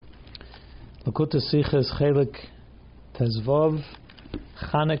Lakuta Sichas Chelek Tezvav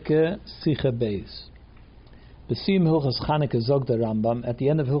Chanukah Sicha Beis. Besim Hilchas Chanukah zog the Rambam. At the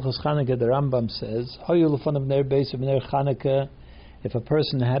end of Hilchas Chanukah, the Rambam says, Hoyul Fun of Ner Beis of Ner Chanukah. If a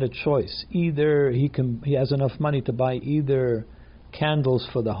person had a choice, either he has enough money to buy either candles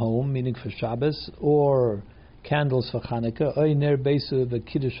for the home, meaning for Shabbos, or candles for Chanukah, or Ner Beis of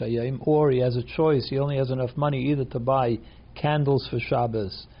Kiddush Hayom, or he has a choice, he only has enough money either to buy candles for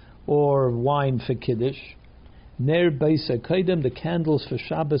Shabbos or wine for Kiddush. Ner Beis Kaidem, the candles for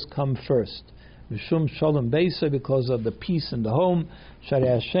Shabbos come first. Mishum Shalom Beisa, because of the peace in the home.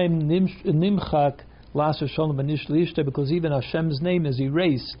 Sharei Hashem Nimchak Laser Shalom B'Nish L'Ishta, because even Hashem's name is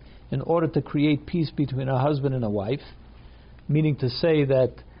erased in order to create peace between a husband and a wife. Meaning to say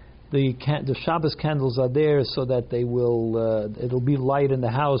that the Shabbos candles are there so that they will it'll be light in the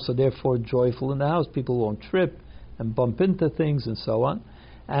house, so therefore joyful in the house. People won't trip and bump into things and so on.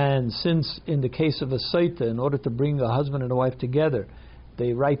 And since in the case of a Saita, in order to bring a husband and a wife together,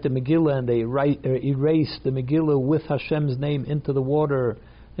 they write the Megillah and they erase the Megillah with Hashem's name into the water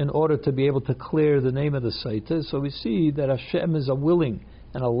in order to be able to clear the name of the Saita. So we see that Hashem is willing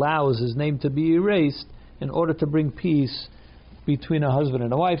and allows His name to be erased in order to bring peace between a husband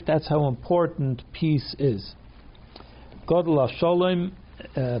and a wife. That's how important peace is. Godel HaSholem,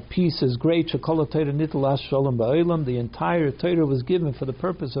 peace is great. Shekol HaTorah Nitel HaSholem Ba'olam. The entire Torah was given for the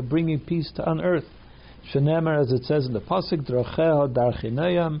purpose of bringing peace to on earth. Shenemar, as it says in the pasuk, Dracheha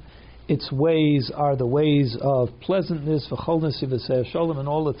Darchinayam, its ways are the ways of pleasantness, V'chol Nesi V'sei Sholem, and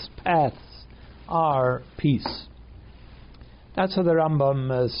all its paths are peace. That's how the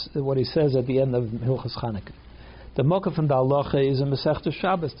Rambam, what he says at the end of Hilchas Chanukah. The Mokaf and the Halacha is in Masechta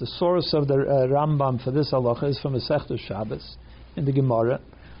Shabbos. The source of the Rambam for this Halacha is from Masechta Shabbos in the Gemara.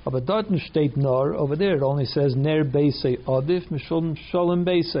 Aber dorten steht nor, over there it only says Ner Beisei Odif Mishum Sholem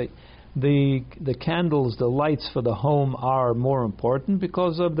Beisei. The candles, the lights for the home are more important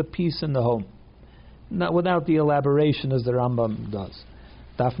because of the peace in the home. Not without the elaboration as the Rambam does.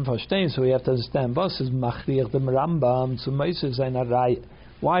 Darfen verstehen, so we have to understand, was is machriach dem Rambam zu meise seiner Reihe.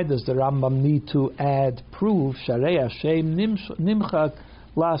 Why does the Rambam need to add proof? Sharei Hashem nimchak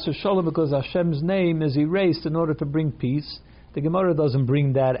laser shalom, because Hashem's name is erased in order to bring peace. The Gemara doesn't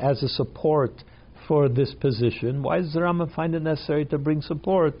bring that as a support for this position. Why does the Rambam find it necessary to bring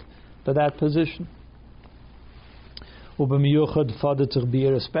support to that position?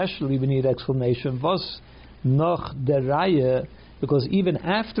 Especially we need explanation. Was noch der Reihe, because even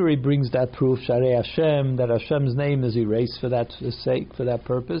after he brings that proof, Sharei Hashem, that Hashem's name is erased for that sake, for that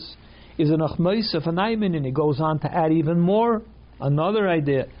purpose, is a noch meisef anaymin, and he goes on to add even more, another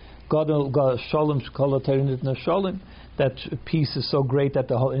idea. God Shalom Shekol HaTorah Shalom, that peace is so great that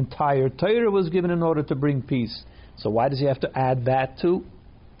the whole entire Torah was given in order to bring peace. So why does he have to add that too?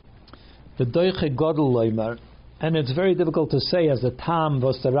 The Doiche Godel Loimar, and it's very difficult to say as the Tam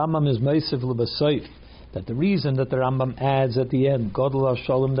was the Rambam is meisiv l'basoif, that the reason that the Rambam adds at the end Godel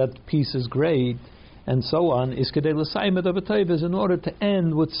HaSholem, that peace is great and so on, is kedei l'sayim et avotayv, is in order to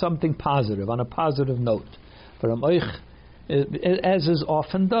end with something positive, on a positive note. For as is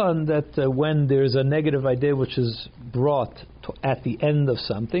often done, that when there's a negative idea which is brought at the end of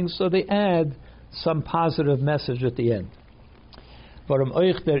something, so they add some positive message at the end. Because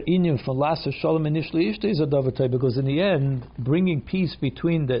in the end, bringing peace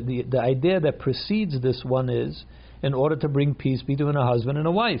between the idea that precedes this one is in order to bring peace between a husband and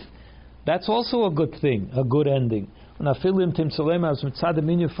a wife. That's also a good thing, a good ending. And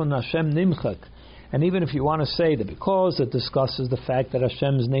even if you want to say that because it discusses the fact that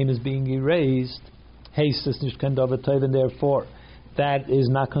Hashem's name is being erased, and therefore that is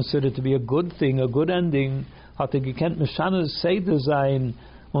not considered to be a good thing, a good ending, he could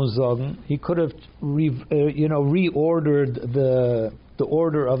have reordered the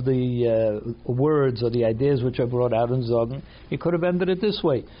order of the words or the ideas which are brought out in Zogen. He could have ended it this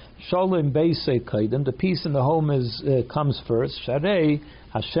way: Shalom Beisei Kaidem, the peace in the home comes first. Sharei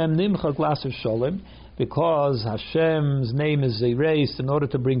Hashem Nimchak Laser Shalom, because Hashem's name is erased in order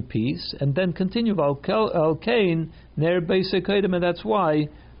to bring peace, and then continue Al Kain Ner Beisei Kaidem, and that's why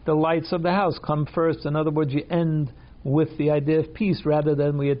the lights of the house come first. In other words, you end with the idea of peace rather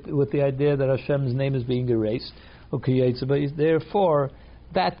than with the idea that Hashem's name is being erased. Okay, therefore,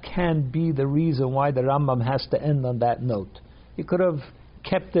 that can be the reason why the Rambam has to end on that note. He could have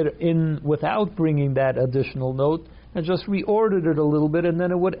kept it in without bringing that additional note and just reordered it a little bit, and then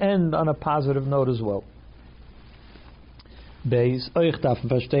it would end on a positive note as well.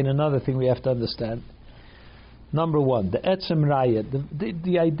 Another thing we have to understand. Number one, the etzem raya,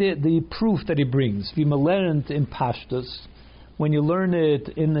 the idea, the proof that he brings. We learned in Pashtus, when you learn it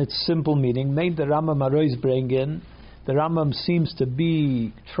in its simple meaning, made the Rambam Arois bring in, the Rambam seems to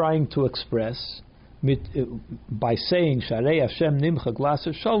be trying to express by saying Sharei Hashem Nimcha Glas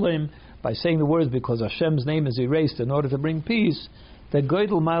Shalom, by saying the words because Hashem's name is erased in order to bring peace. The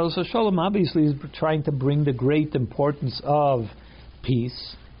Geidel Miles Shalom obviously is trying to bring the great importance of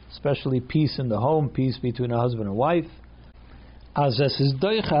peace, especially peace in the home, peace between a husband and wife. As es is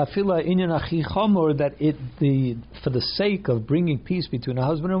doicha afila inyan achi chamor, that for the sake of bringing peace between a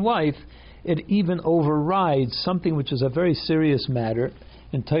husband and wife, it even overrides something which is a very serious matter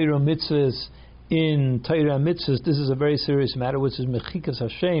in Torah mitzvahs. In Torah mitzvahs, this is a very serious matter, which is mechikas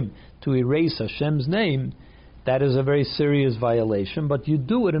Hashem, to erase Hashem's name. That is a very serious violation, but you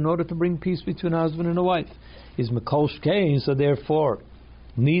do it in order to bring peace between a husband and a wife. Is mekol shkein, so therefore,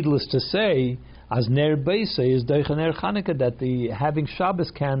 needless to say, as ner beisa is doicha ner Chanukah, that the having Shabbos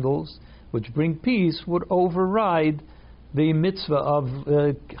candles, which bring peace, would override the mitzvah of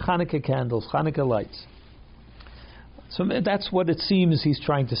Chanukah candles, Chanukah lights. So that's what it seems he's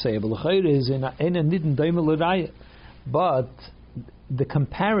trying to say. But the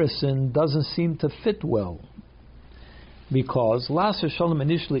comparison doesn't seem to fit well, because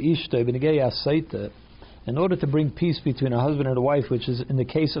in order to bring peace between a husband and a wife, which is in the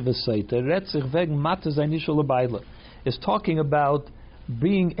case of a seita, is talking about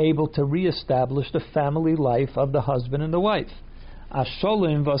being able to reestablish the family life of the husband and the wife.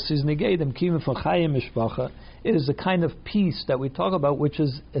 It is the kind of peace that we talk about, which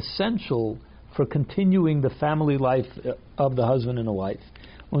is essential for continuing the family life of the husband and the wife,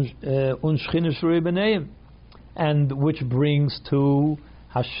 and which brings to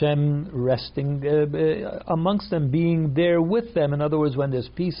Hashem resting amongst them, being there with them. In other words, when there's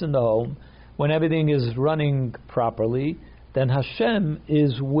peace in the home, when everything is running properly, then Hashem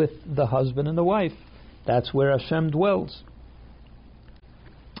is with the husband and the wife. That's where Hashem dwells,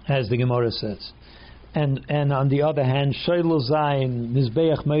 as the Gemara says. And on the other hand, Shaylo Zayin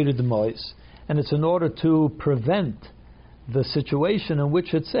Mizbeach Meir Demois, and it's in order to prevent the situation in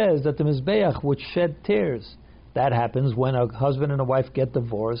which it says that the Mizbeach would shed tears. That happens when a husband and a wife get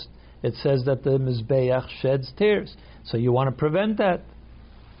divorced. It says that the Mizbeach sheds tears. So you want to prevent that.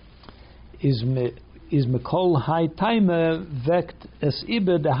 Is Mekol Hai Taime Vekt Es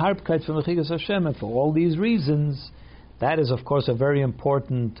Ibe the Harpkeit from Mechigas Hashem. And for all these reasons, that is of course a very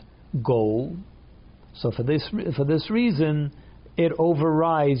important goal. So for this reason, it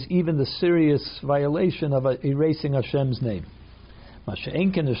overrides even the serious violation of erasing Hashem's name. By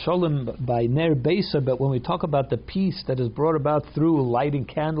Ner Beisa, but when we talk about the peace that is brought about through lighting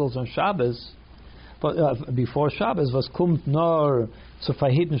candles on Shabbos, before Shabbos, was kumt nor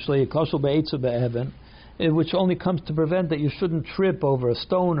zufahiten shleikoshel be'etzu be'even, which only comes to prevent that you shouldn't trip over a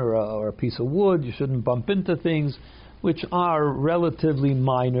stone or a piece of wood, you shouldn't bump into things, which are relatively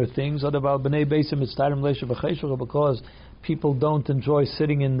minor things. Because people don't enjoy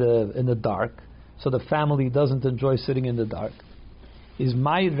sitting in the dark, so the family doesn't enjoy sitting in the dark. Is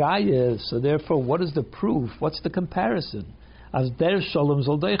my raya, so therefore what is the proof? What's the comparison? As der shalom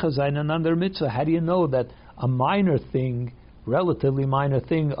zol deicha zayin another mitzvah. How do you know that a minor thing, relatively minor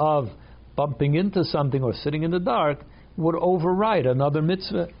thing of bumping into something or sitting in the dark would override another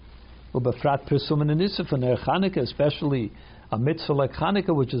mitzvah? Especially a mitzvah like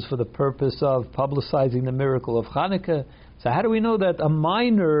Chanukah, which is for the purpose of publicizing the miracle of Chanukah. So how do we know that a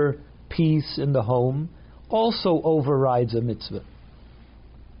minor peace in the home also overrides a mitzvah?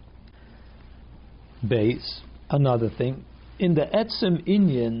 Base, another thing. In the Etzem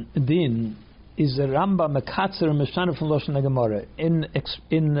Inyan Din is the Rambam Mekatzer Meshana from Loshen Gemara. In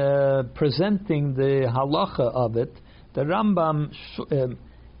presenting the halacha of it, the Rambam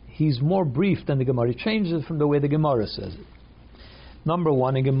he's more brief than the Gemara. He changes it from the way the Gemara says it. Number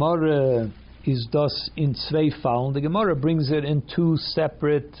one, the Gemara is thus in zwei Fallen. The Gemara brings it in two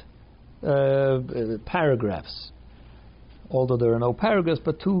separate paragraphs. Although there are no paragraphs,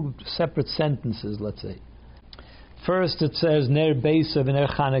 but two separate sentences, let's say. First it says, Ner Beisa v'Ner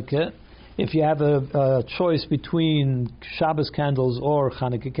Chanukah. If you have a choice between Shabbos candles or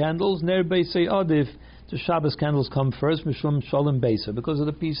Chanukah candles, Ner Beisa Adif, the Shabbos candles come first, Mishum Shalom Beisa, because of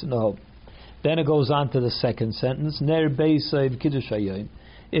the peace in the home. Then it goes on to the second sentence, Ner Beisa Kiddush Hayom.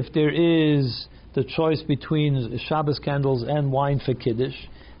 If there is the choice between Shabbos candles and wine for Kiddush,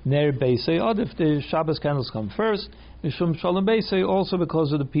 Ner Beisa Adif, the Shabbos candles come first, Mishum Shalom Beisa, also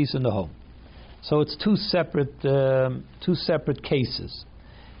because of the peace in the home. So it's two separate cases.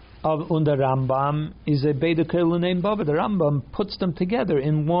 Und the Rambam is a Beidukel named Baba. The Rambam puts them together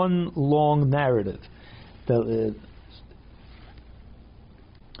in one long narrative.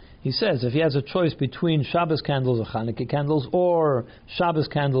 He says if he has a choice between Shabbos candles and Chanukah candles, or Shabbos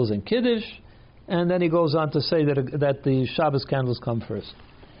candles and Kiddush, and then he goes on to say that the Shabbos candles come first.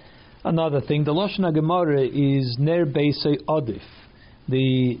 Another thing, the Lashon Gemara is Ner Beisei Odif.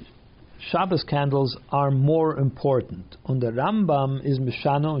 The Shabbos candles are more important. And the Rambam is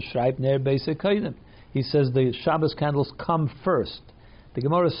Mishano and Shreib Ner Beisei Kodim. He says the Shabbos candles come first. The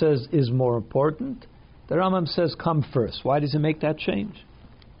Gemara says is more important. The Rambam says come first. Why does he make that change?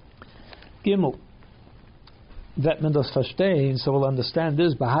 Gimel. That man does verstehen, so we'll understand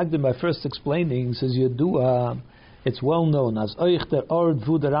this. Bahagdim, by first explaining, says Yedua, it's well known as Oich der Ord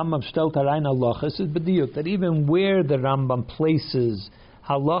vu der Rambam stellt rein halachas is bediut, that even where the Rambam places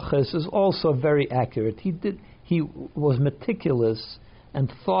halachas is also very accurate. He was meticulous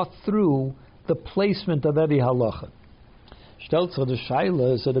and thought through the placement of every halacha. Stellt so the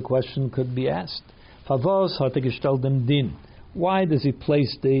shaila, so the question could be asked: Favos hat gestellt dem din. Why does he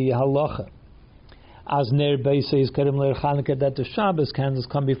place the halacha? As Ner Beisei is Kerem Ler Chanukah, that the Shabbos candles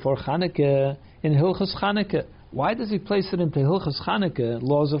come before Chanukah in Hilchas Chanukah. Why does he place it into Hilchas Chanukah,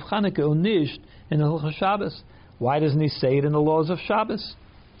 laws of Chanukah, unisht in Hilchas Shabbos? Why doesn't he say it in the laws of Shabbos?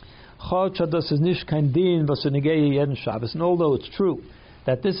 And although it's true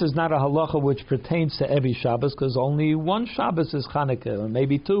that this is not a halacha which pertains to every Shabbos, because only one Shabbos is Chanukah, or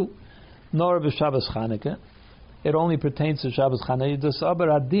maybe two, nor of Shabbos Chanukah, it only pertains to Shabbos Chanukah. This aber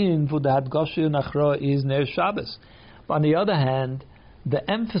adin vu the hadgashu nachra is ner Shabbos. But on the other hand, the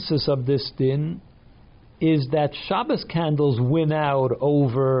emphasis of this din is that Shabbos candles win out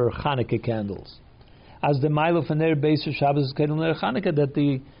over Chanukah candles. As the Milo for Ner Beisei Shabbos Kedem Ner Chanukah, that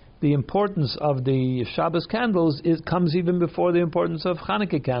the importance of the Shabbos candles comes even before the importance of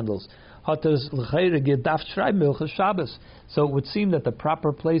Chanukah candles. So it would seem that the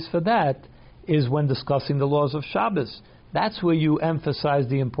proper place for that is when discussing the laws of Shabbos. That's where you emphasize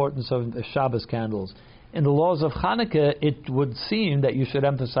the importance of the Shabbos candles. In the laws of Chanukah, it would seem that you should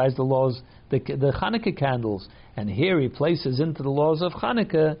emphasize the laws, the Chanukah candles. And here he places into the laws of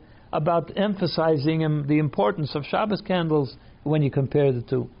Chanukah about emphasizing the importance of Shabbos candles when you compare the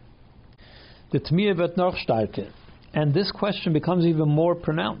two. The Tmiyah wird noch starker. And this question becomes even more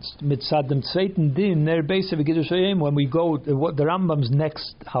pronounced. Mitzad dem zweiten din ner Beisei v'Kiddush hayom, when we go, what the Rambam's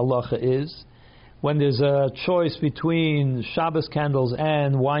next halacha is, when there's a choice between Shabbos candles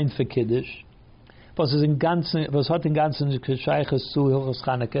and wine for Kiddush, this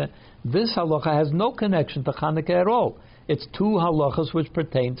halacha has no connection to Chanukah at all. It's two halachas which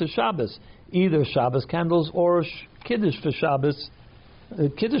pertain to Shabbos, either Shabbos candles or Kiddush for Shabbos,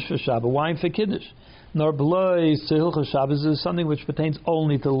 wine for Kiddush. Nor blois to Hilchas Shabbos is something which pertains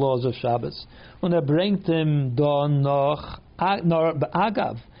only to the laws of Shabbos. Und bringt him don noch nor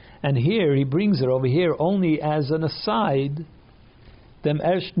be'agav. And here he brings it over here only as an aside, dem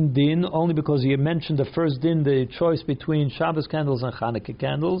ersten din, only because he mentioned the first din, the choice between Shabbos candles and Chanukah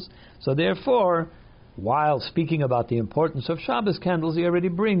candles. So therefore, while speaking about the importance of Shabbos candles, he already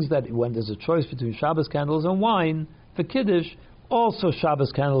brings that when there's a choice between Shabbos candles and wine for Kiddush, also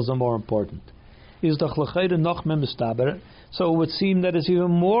Shabbos candles are more important. So it would seem that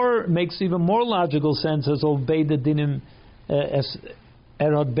it makes even more logical sense as beide dinim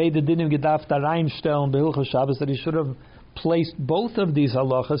had beide dinim gedacht da reinstellen behilchas Shabbos, that he should have placed both of these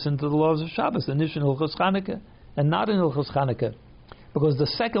halachas into the laws of Shabbos, and nicht in Hilchas Chanukah, and not in Hilchas Chanukah, because the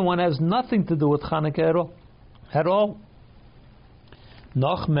second one has nothing to do with Chanukah at all.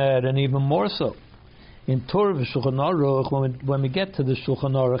 Noch mehr, and even more so. In Torah v'Shulchan Aruch, when we get to the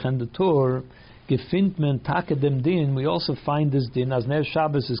Shulchan Aruch and the Torah, gefindt men takadem din, we also find this din as ner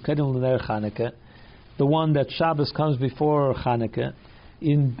Shabbos is kedem l'ner Chanukah, the one that Shabbos comes before Chanukah.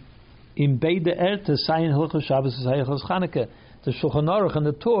 In beide erte sayin hilchos Shabbos is hilchos Chanukah. The Shulchan Aruch and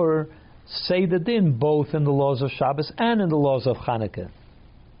the Torah say the din both in the laws of Shabbos and in the laws of Chanukah.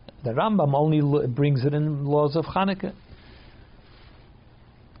 The Rambam only brings it in the laws of Chanukah.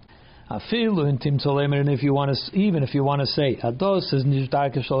 Afilu in Tim Tzolemer, and if you want to say Ados is nicht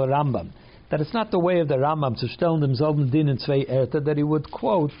darke shel Rambam, that it's not the way of the Rambam to stellen demselben din in zwei Erte, that he would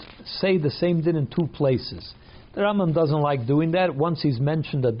quote, say the same din in two places. The Rambam doesn't like doing that. Once he's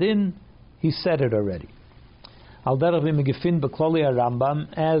mentioned a din, he said it already. Al derech v'im gefind b'kloli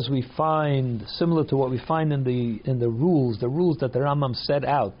Rambam, as we find, similar to what we find in the rules that the Rambam set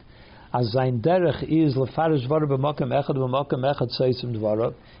out. As sein derech is lefarish dvarav b'makom echad seisim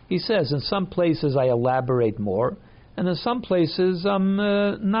dvarav. He says, in some places I elaborate more, and in some places I'm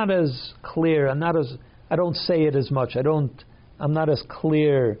not as clear. I don't say it as much. I'm not as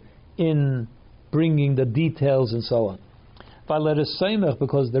clear in bringing the details and so on.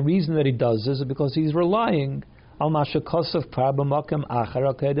 Because the reason that he does this is because he's relying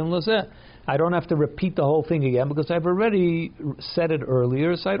I don't have to repeat the whole thing again because I've already said it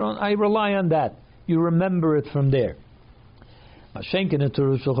earlier, so I rely on that. You remember it from there. Whereas in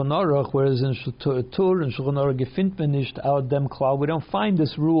Tur and Shulchan Aruch gefindt man nicht out dem klar. We don't find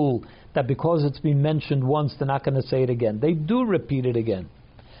this rule that because it's been mentioned once, they're not going to say it again. They do repeat it again.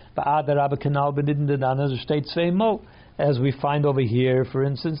 As we find over here, for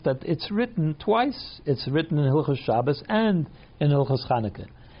instance, that it's written twice. It's written in Hilchos Shabbos and in Hilchos Chanukah.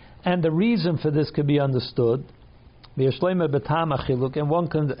 And the reason for this could be understood. And one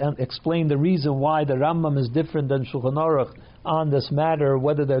can explain the reason why the Rambam is different than Shulchan Aruch on this matter,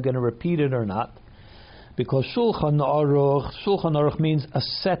 whether they're going to repeat it or not. Because Shulchan Aruch means a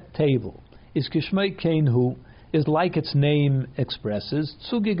set table. Is Kishmei Kenhu, is like its name expresses,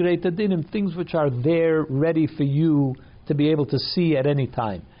 Zugegreite Dinim, things which are there ready for you to be able to see at any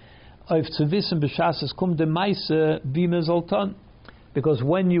time. Because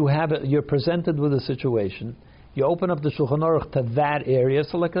when you have it, you're presented with a situation, you open up the Shulchan Aruch to that area.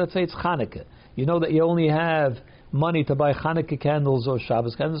 So like, let's say it's Chanukah. You know that you only have money to buy Chanukah candles or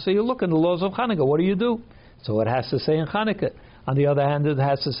Shabbos candles, so you look in the laws of Chanukah. What do? So it has to say in Chanukah. On the other hand, it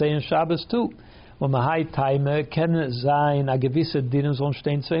has to say in Shabbos too. For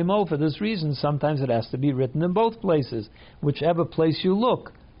this reason, sometimes it has to be written in both places. Whichever place you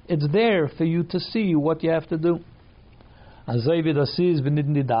look, it's there for you to see what you have to do.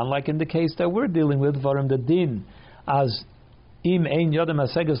 Like in the case that we're dealing with, Varim the Din, as im ein yodem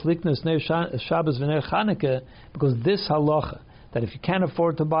hasegas liknus ner Shabbos v'ner Chanukah, because this halacha, that if you can't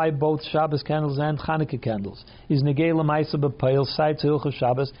afford to buy both Shabbos candles and Chanukah candles, is negei l'maisa b'peil side to Hilchos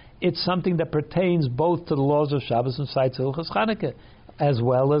Shabbos, it's something that pertains both to the laws of Shabbos and side to Hilchos Chanukah, as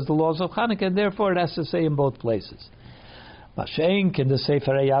well as the laws of Chanukah, and therefore it has to say in both places. Mashenk in the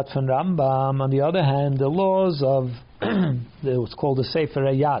Sefer Hayat from Rambam, on the other hand, the laws of what's called the Sefer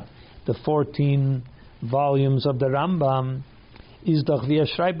Hayat, the 14 volumes of the Rambam, is doch via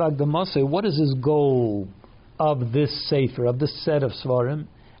Shreibag the Moshe. What is his goal of this Sefer, of this set of Svarim?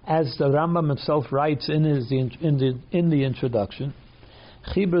 As the Rambam himself writes in the introduction,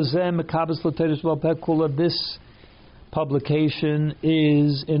 this publication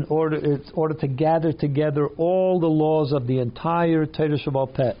is in order to gather together all the laws of the entire Torah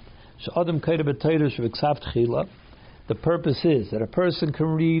Shebal Peh. The purpose is that a person can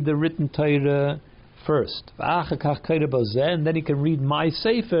read the written Torah first, and then he can read my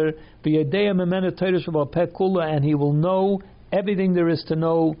Sefer, and he will know everything there is to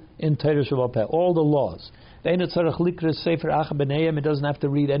know in Torah Shebal Peh, all the laws. It doesn't have to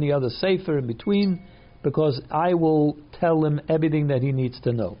read any other Sefer in between, because I will tell him everything that he needs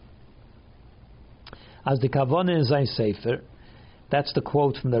to know. As the Kavanah in Zayin Sefer, that's the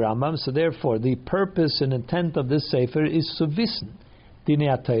quote from the Rambam. So therefore, the purpose and intent of this Sefer is to wissen,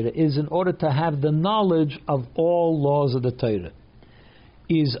 Dinei Torah, is in order to have the knowledge of all laws of the Torah.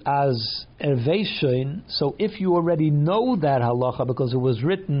 Is as erveishin. So if you already know that halacha because it was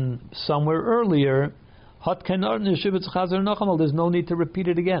written somewhere earlier, there's no need to repeat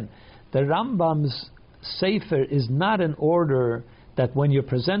it again. The Rambam's Sefer is not in order that when you're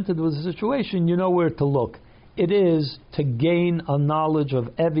presented with a situation, you know where to look. It is to gain a knowledge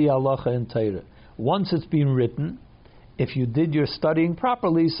of every halacha in Torah. Once it's been written, if you did your studying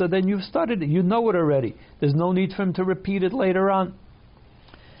properly, so then you've studied it. You know it already. There's no need for him to repeat it later on.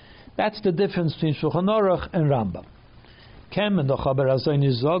 That's the difference between Shulchan Aruch and Rambam. But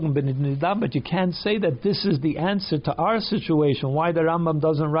you can't say that this is the answer to our situation, why the Rambam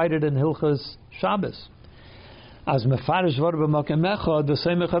doesn't write it in Hilchos Shabbos. As mefarish the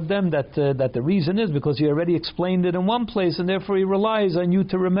same of them that the reason is because he already explained it in one place, and therefore he relies on you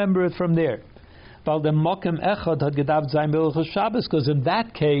to remember it from there. Because in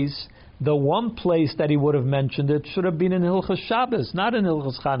that case, the one place that he would have mentioned it should have been in Hilchos Shabbos, not in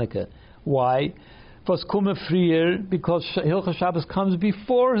Hilchos Chanukah. Why? Because Hilchos Shabbos comes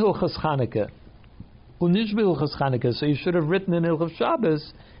before Hilchos Chanukah. So you should have written in Hilchos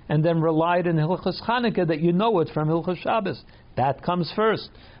Shabbos and then relied in Hilchos Chanukah that you know it from Hilchos Shabbos. That comes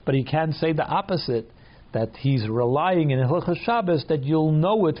first. But he can't say the opposite, that he's relying in Hilchos Shabbos that you'll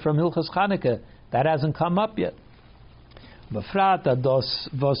know it from Hilchos Chanukah. That hasn't come up yet.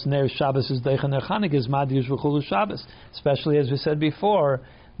 Especially as we said before,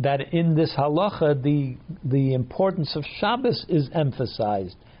 that in this halacha the importance of Shabbos is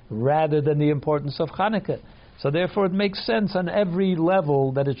emphasized rather than the importance of Chanukah. So therefore it makes sense on every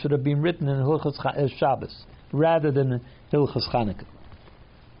level that it should have been written in Hilchos Shabbos rather than Hilchos Chanukah.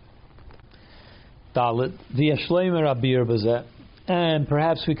 Dalet, v'yashleimer abir b'zeh, And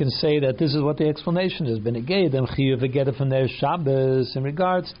perhaps we can say that this is what the explanation is. In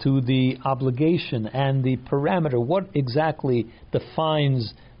regards to the obligation and the parameter, what exactly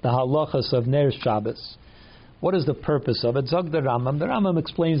defines the halachas of Ner Shabbos? What is the purpose of it? Zog the Rambam. The Rambam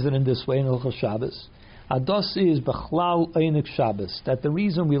explains it in this way in Hilchos Shabbos. Ados is Bechlal Einik Shabbos. That the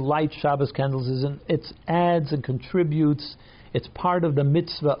reason we light Shabbos candles is it adds and contributes. It's part of the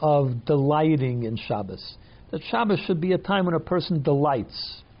mitzvah of delighting in Shabbos. That Shabbos should be a time when a person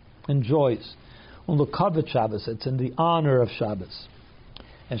delights, enjoys. Unlokavet Shabbos, it's in the honor of Shabbos.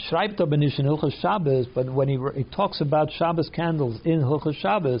 And Shreibt Benish in Hilchos Shabbos, but when he talks about Shabbos candles in Hilchos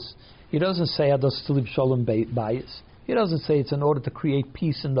Shabbos, he doesn't say Ados Tziliv Shalom Bayis. He doesn't say it's in order to create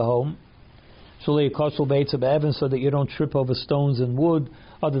peace in the home. So that you don't trip over stones and wood,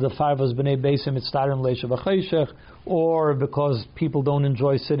 or because people don't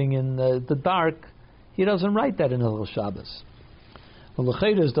enjoy sitting in the dark. He doesn't write that in Hilchos Shabbos.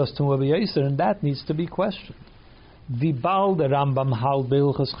 And that needs to be questioned. The Baal the Rambam hal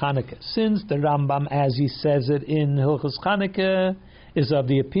beHilchos Chanukah. Since the Rambam, as he says it in Hilchos Chanukah, is of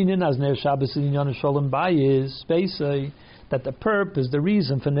the opinion as Ner Shabbos in Yon Shalom Bayis, that the purpose, the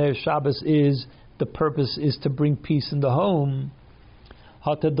reason for Ner Shabbos is the purpose is to bring peace in the home.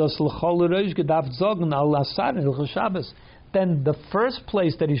 Then the first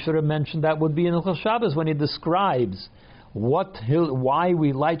place that he should have mentioned that would be in Hilchos Shabbos when he describes why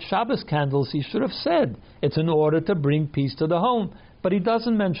we light Shabbos candles. He should have said it's in order to bring peace to the home, but he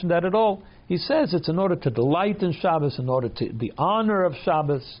doesn't mention that at all. He says it's in order to delight in Shabbos, in order to the honor of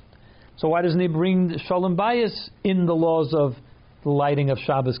Shabbos. So why doesn't he bring Shalom Bayis in the laws of the lighting of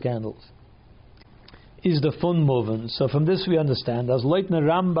Shabbos candles? Is the fun moving? So from this we understand as Leutner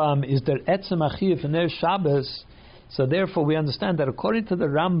Rambam is der etzem achiyah for Ner Shabbos. So therefore we understand that according to the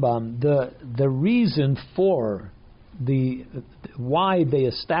Rambam, the reason for why they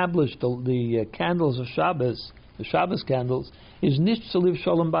established the candles of Shabbos, the Shabbos candles, is nish tziliv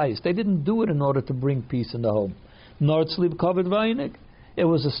shalom bayis. They didn't do it in order to bring peace in the home. Nor tziliv kavod v'ainik. It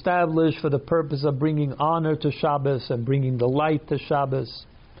was established for the purpose of bringing honor to Shabbos and bringing the light to Shabbos.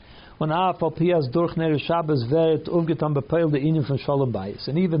 And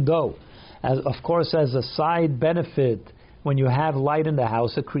even though, of course, as a side benefit, when you have light in the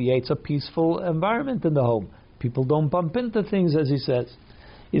house, it creates a peaceful environment in the home. People don't bump into things, as he says.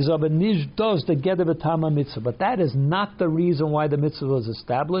 But that is not the reason why the mitzvah was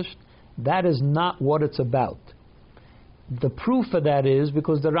established. That is not what it's about. The proof of that is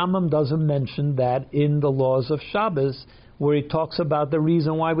because the Rambam doesn't mention that in the laws of Shabbos, where he talks about the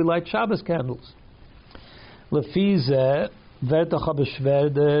reason why we light Shabbos candles. But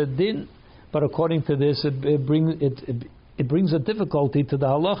according to this, it brings a difficulty to the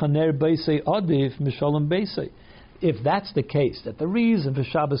halacha ner beisei adif mishalom beisei. If that's the case, that the reason for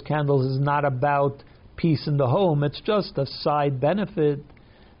Shabbos candles is not about peace in the home, it's just a side benefit.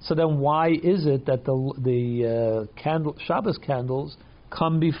 So then, why is it that the Shabbos candles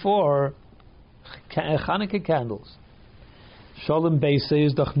come before Chanukah candles? Shalom beisei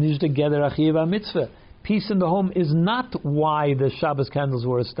is doch nicht geder achiv mitzvah. Peace in the home is not why the Shabbos candles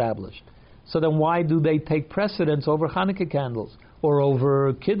were established. So then why do they take precedence over Chanukah candles or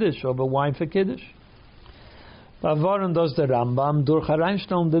over Kiddush, over wine for Kiddush? So therefore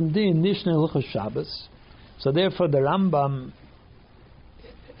the Rambam,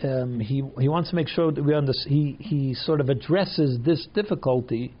 he wants to make sure that we understand. He sort of addresses this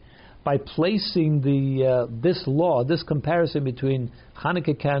difficulty by placing this law, this comparison between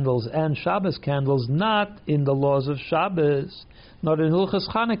Chanukah candles and Shabbos candles, not in the laws of Shabbos, not in Hilchos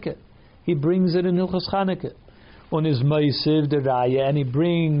Chanukah. He brings it in Hilchos Chanukah. On his Ma'isiv the Raya, and he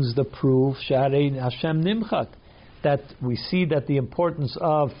brings the proof Shaharei Hashem Nimchak, that we see that the importance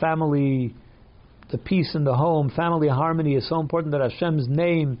of family, the peace in the home, family harmony is so important that Hashem's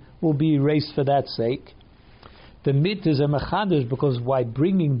name will be erased for that sake. The mit is a mechadish because by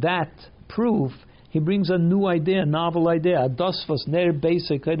bringing that proof, he brings a new idea, a novel idea. Adosfos ner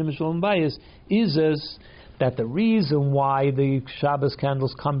beisei kaidem shalom bayis is that the reason why the Shabbos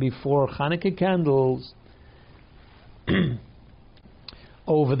candles come before Chanukah candles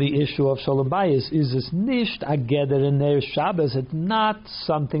over the issue of Shalom Bayis is this nisht ageder in their Shabbos. It's not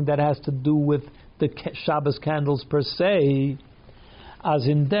something that has to do with the Shabbos candles per se, as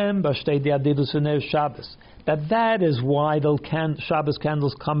in them b'shtei diadidus in their Shabbos. That is why the Shabbos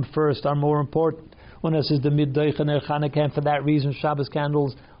candles come first, are more important. When it says the midday Chanukah, and for that reason Shabbos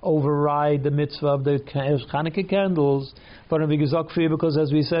candles override the mitzvah of the Chanukah candles. Because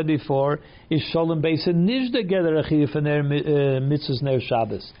as we said before, is Shalom Beis Nish together mitzvahs ner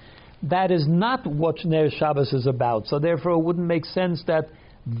Shabbos. that is not what Ner Shabbos is about. So therefore it wouldn't make sense that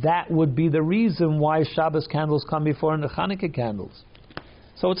would be the reason why Shabbos candles come before the Chanukah candles.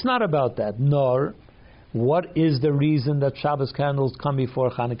 So it's not about that. Nor, what is the reason that Shabbos candles come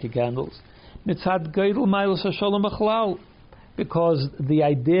before Chanukah candles? Mitzad Geidel Ma'ilus HaSholem B'chlal. Because the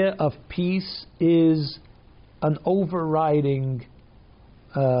idea of peace is an overriding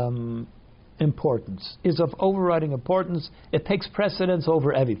importance. Is of overriding importance. It takes precedence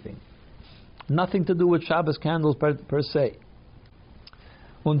over everything. Nothing to do with Shabbos candles per se.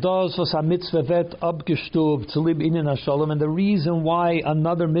 Und das, was a mitzvah wird abgestuft zu lieb ihnen HaSholem, and the reason why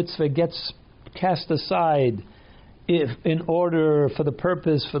another mitzvah gets cast aside in order for the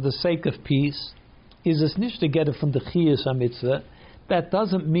purpose, for the sake of peace, is es nicht to get it from the chiyus ha-mitzvah. That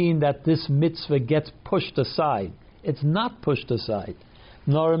doesn't mean that this mitzvah gets pushed aside. It's not pushed aside.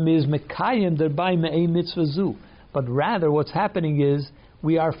 Nor is mekayim derbai me'ei mitzvah zu. But rather what's happening is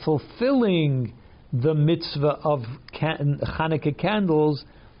we are fulfilling the mitzvah of Chanukah candles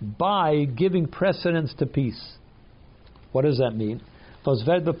by giving precedence to peace. What does that mean? So in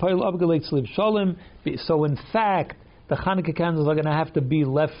fact, the Chanukah candles are going to have to be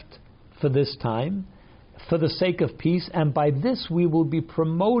left for this time, for the sake of peace, and by this we will be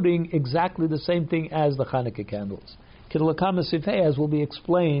promoting exactly the same thing as the Chanukah candles. As will be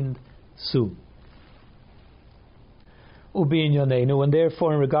explained soon. And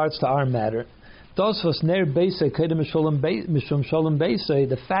therefore, in regards to our matter, the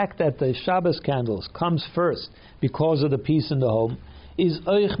fact that the Shabbos candles comes first because of the peace in the home is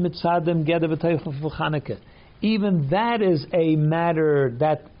even that is a matter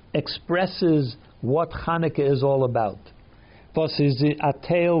that expresses what Chanukah is all about. Because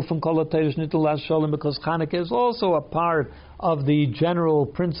Chanukah is also a part of the general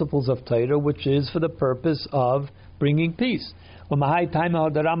principles of Torah, which is for the purpose of bringing peace. And that's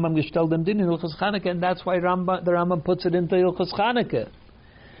why the Rambam puts it into Hilchos Chanukah.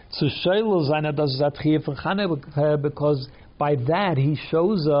 Because by that he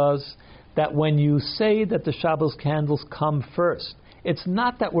shows us that when you say that the Shabbos candles come first, it's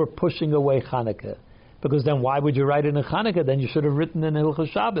not that we're pushing away Chanukah. Because then why would you write it in Chanukah? Then you should have written in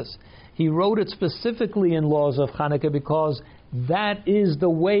Hilchos Shabbos. He wrote it specifically in laws of Chanukah because that is the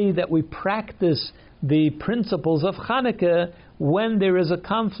way that we practice the principles of Chanukah when there is a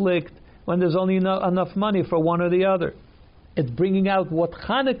conflict, when there's only enough money for one or the other. It's bringing out what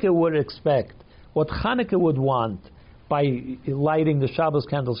Chanukah would expect, what Chanukah would want by lighting the Shabbos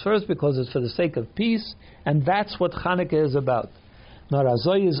candles first, because it's for the sake of peace, and that's what Chanukah is about. That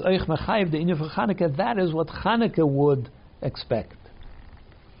is what Chanukah would expect.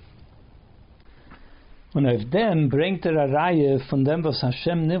 Und auf dem bringt a Reihe von dem, was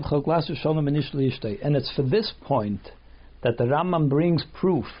Hashem nimchok lasu sholem benish liishtei. And it's for this point that the Rambam brings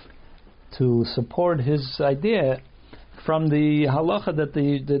proof to support his idea from the halacha that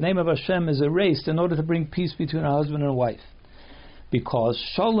the name of Hashem is erased in order to bring peace between a husband and a wife. Because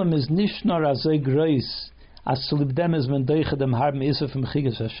sholem is nishnar azay grois as sulibdem is mendoichadem harm isuf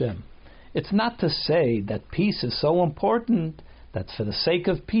mechigas Hashem. It's not to say that peace is so important that for the sake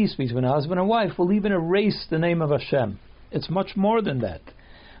of peace between a husband and wife, we'll even erase the name of Hashem. It's much more than that.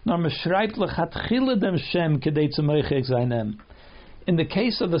 In the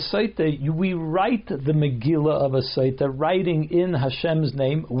case of a Saita, we write the Megillah of a Saita, writing in Hashem's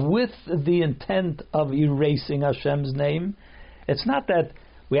name with the intent of erasing Hashem's name. It's not that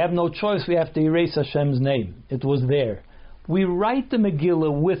we have no choice, we have to erase Hashem's name. It was there. We write the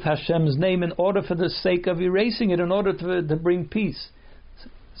Megillah with Hashem's name in order for the sake of erasing it, in order to bring peace.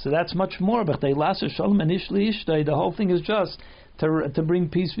 So that's much more. The whole thing is just to bring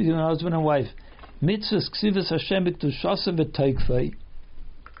peace between husband and wife. Mitzvahs ksivas Hashem b'ktushasa v'teikfei.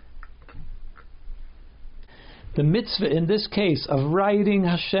 The mitzvah in this case of writing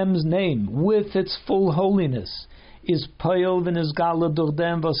Hashem's name with its full holiness is payol v'nizgala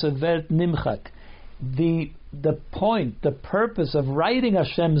durdem v'severt nimchak. The point, the purpose of writing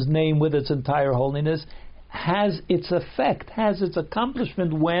Hashem's name with its entire holiness has its effect, has its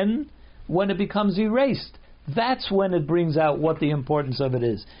accomplishment when it becomes erased. That's when it brings out what the importance of it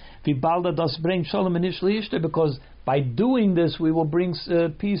is. Because by doing this we will bring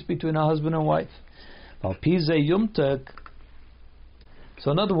peace between a husband and wife. So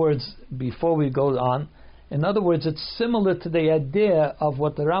in other words, before we go on, in other words, it's similar to the idea of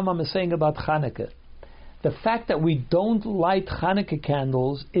what the Rambam is saying about Chanukah. The fact that we don't light Chanukah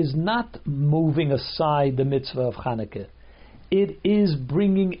candles is not moving aside the mitzvah of Chanukah. It is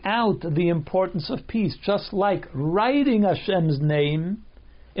bringing out the importance of peace. Just like writing Hashem's name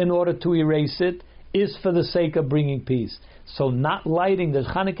in order to erase it is for the sake of bringing peace. So not lighting the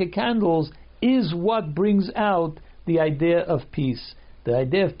Chanukah candles is what brings out the idea of peace. The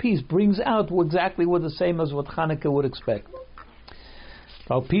idea of peace brings out exactly what the same as what Chanukah would expect.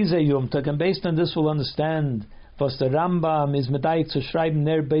 And based on this, we'll understand was the Rambam is medayik zu schreiben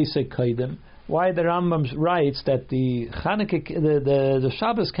ner beise kaidem. Why the Rambam writes that the Chanukah, the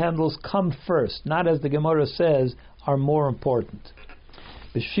Shabbos candles come first, not as the Gemara says are more important.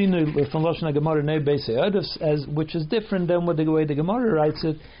 Which is different than what the way the Gemara writes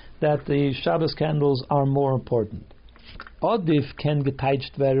it, that the Shabbos candles are more important. Odif can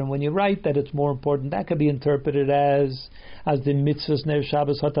geteicht werden. When you write that it's more important, that can be interpreted as the mitzvahs ner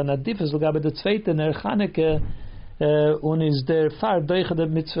Shabbos hat an adifes logabe the zweite ner Chanukah und is der far deuche the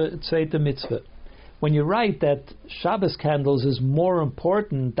mitzvah zweite mitzvah. When you write that Shabbos candles is more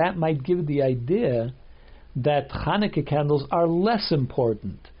important, that might give the idea that Chanukah candles are less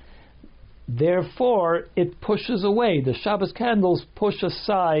important. Therefore, it pushes away. The Shabbos candles push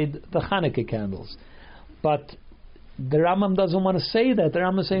aside the Chanukah candles. But the Rambam doesn't want to say that. The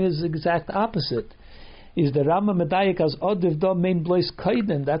Rambam is saying it's the exact opposite. Is the Rambam medayik as odiv da main blois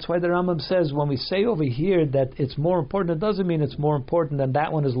kaiden? That's why the Rambam says when we say over here that it's more important, it doesn't mean it's more important and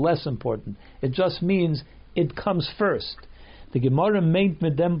that one is less important. It just means it comes first. The Gemara meint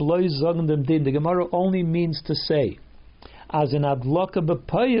mit dem blois sagen dem din. The Gemara only means to say, as in adloka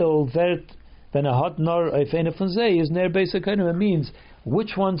bepayil vert wenn hat nor auf eine von sei is ner basic kind of. It means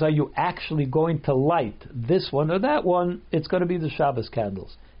which ones are you actually going to light, this one or that one? It's going to be the Shabbos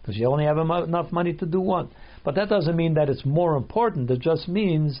candles because you only have enough money to do one. But that doesn't mean that it's more important. It just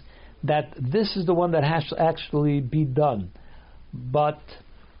means that this is the one that has to actually be done. But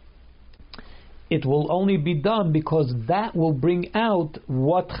it will only be done because that will bring out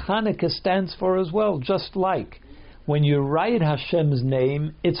what Chanukah stands for as well. Just like when you write Hashem's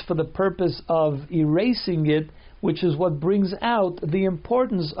name, it's for the purpose of erasing it, which is what brings out the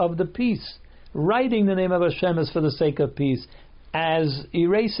importance of the peace. Writing the name of Hashem is for the sake of peace, as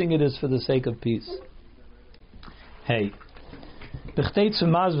erasing it is for the sake of peace. Hey,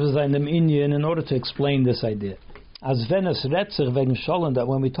 in order to explain this idea, as Venus retzich wegen Shalom, that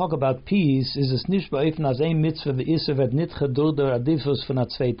when we talk about peace, is es nicht beöffnen als ein Mitzvah ve'isur wird nicht gedurrt der Adifus von der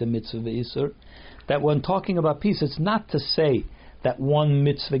zweite Mitzvah ve'isur. That when talking about peace, it's not to say that one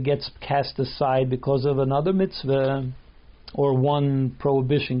mitzvah gets cast aside because of another mitzvah, or one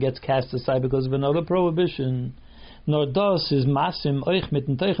prohibition gets cast aside because of another prohibition. Nor das is masim euch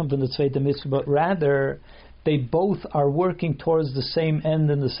mitten teuchen von der zweite mitzvah, but rather they both are working towards the same end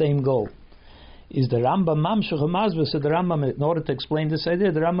and the same goal. Is the Rambam mamshach mazbeh? So the Rambam, in order to explain this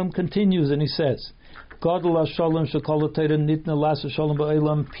idea, the Rambam continues and he says, peace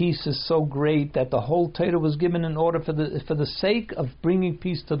is so great that the whole Torah was given in order for the sake of bringing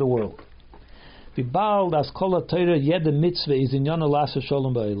peace to the world.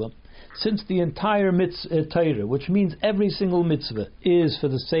 Since the entire Torah, which means every single mitzvah, is for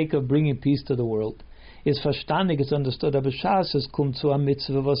the sake of bringing peace to the world, is verstandig, it's understood, that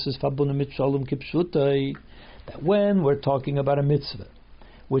when we're talking about a mitzvah,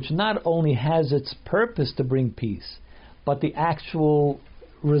 which not only has its purpose to bring peace, but the actual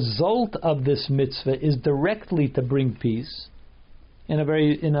result of this mitzvah is directly to bring peace, in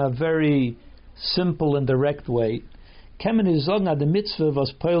a very simple and direct way.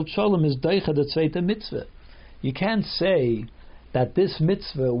 You can't say that this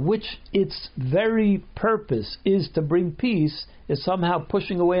mitzvah, which its very purpose is to bring peace, is somehow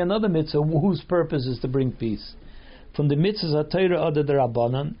pushing away another mitzvah whose purpose is to bring peace. From the mitzvahs HaTorah or the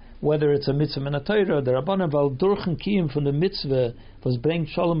Rabbanan, whether it's a mitzvah in a Torah or the Rabbanan, weil durchen Kiyum from the mitzvah was bringt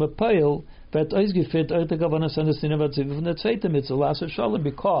Shalom B'Peil, wird ausgeführt auch der Gavanas an der Sinnevatzivah von der zweite mitzvah, Laser Shalom,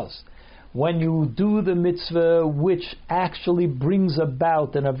 because when you do the mitzvah which actually brings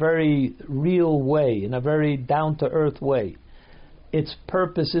about in a very real way, in a very down-to-earth way, its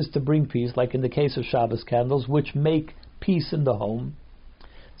purpose is to bring peace, like in the case of Shabbos candles, which make peace in the home.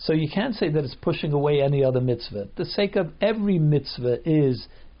 So you can't say that it's pushing away any other mitzvah. The sake of every mitzvah is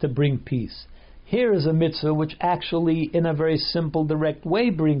to bring peace. Here is a mitzvah which actually, in a very simple, direct way,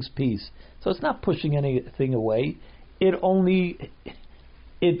 brings peace. So it's not pushing anything away. It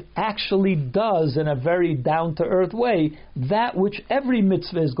actually does, in a very down-to-earth way, that which every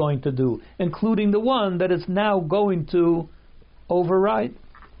mitzvah is going to do, including the one that is now going to override.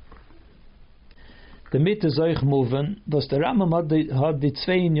 The mit is euch moving, was the Rambam had the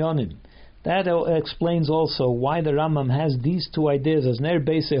zwei inyanim. That explains also why the Rambam has these two ideas, as ner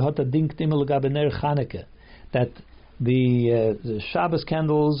beise hat a ding timel gabe ner Chanukah, that the Shabbos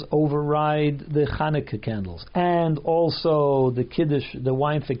candles override the Chanukah candles, and also the Kiddush, the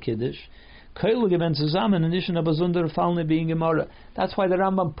wine for Kiddush, That's why the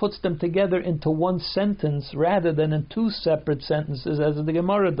Rambam puts them together into one sentence rather than in two separate sentences as the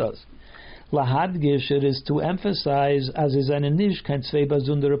Gemara does. Lahadgish, it is to emphasize, as is an inish kein zwei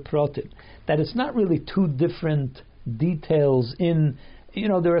besondere Protim, that it's not really two different details in,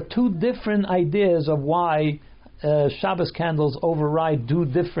 there are two different ideas of why Shabbos candles override two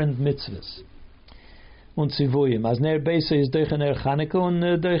different mitzvahs. Und Zivuyim, as Ner Beisa is Deiche Ner Chanukah and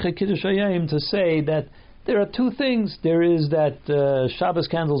Deiche Kiddush Hayom, to say that there are two things. There is that Shabbos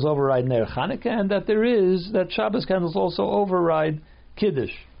candles override Ner Chanukah, and that there is that Shabbos candles also override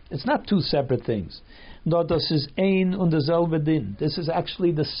Kiddush. It's not two separate things. No, das ist ein und derselbe Din. This is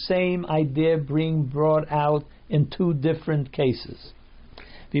actually the same idea being brought out in two different cases.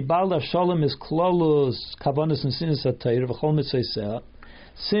 The Baal Shalom is klolus kavanas and sinas atayr v'chol mitzvah.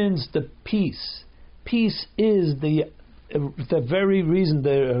 Since the peace is the very reason,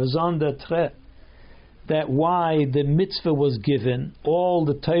 the raison d'être, that why the mitzvah was given, all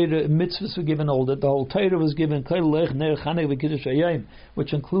the Torah mitzvahs were given, the whole Torah was given,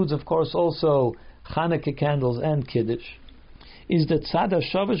 which includes, of course, also Chanukah candles and Kiddush, is that tzad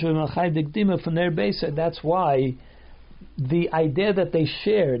hashavash v'machai dikdima from their base. That's why the idea that they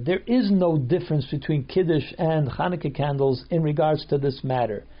share, there is no difference between Kiddush and Chanukah candles in regards to this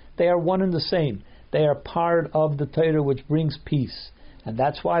matter. They are one and the same. They are part of the Torah which brings peace, and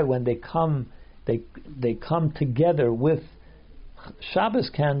that's why when they come together with Shabbos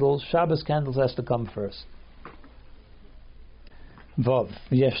candles has to come first. Vav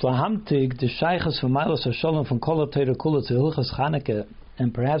yesh lahamtig the shaychas v'malos hashalom from kol Torah kula to hilchas Chanukah,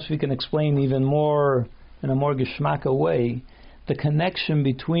 and perhaps we can explain even more in a more geschmacka way the connection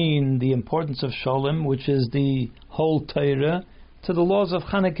between the importance of Shalom, which is the whole Torah, to the laws of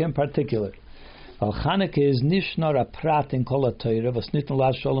Chanukah in particular. Well, Chanukah is nishnor a prat in kol Torah v'snitn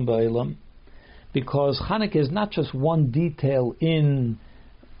la Shalom ba'olam, because Chanukah is not just one detail in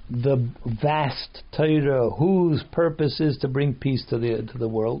the vast Torah whose purpose is to bring peace to the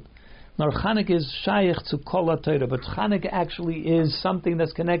world. Nor Chanukah is shaykh to kol Torah, but Chanukah actually is something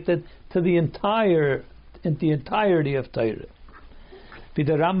that's connected to the entirety of Torah. The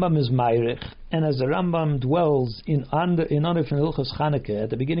Rambam is Meirich, and as the Rambam dwells in honor from Hilchos Chanukah, at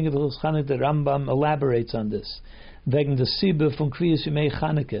the beginning of Hilchos Chanukah, the Rambam elaborates on this. Wegen the Sibbe von Kriyas Yemei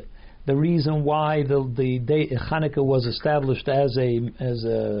Chanukah, the reason why the day Chanukah was established as a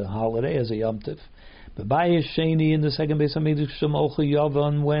holiday, as a Yom Tov. But by Sheni in the second Beis Hamikdash Shemolcha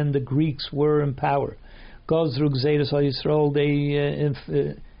Yavan, when the Greeks were in power, Gozrug Zedus Yisrael, they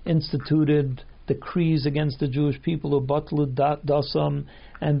instituted decrees against the Jewish people of Batlud Dasam,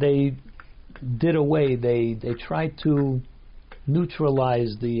 and they did away. They tried to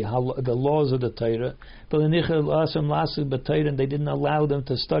neutralize the laws of the Torah, and they didn't allow them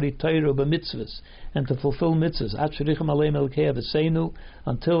to study Torah b'mitzvahs and to fulfill mitzvahs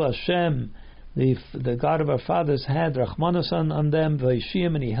until Hashem, the God of our fathers, had Rachmanas on them,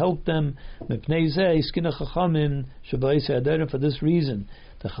 and He helped them. For this reason,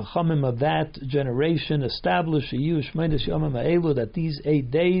 the Chachamim of that generation established that these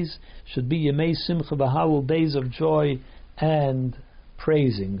 8 days should be Yemei Simcha B'Halal, days of joy and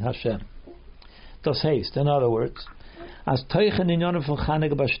praising Hashem. Das heißt, in other words, as Teichen in Yonah von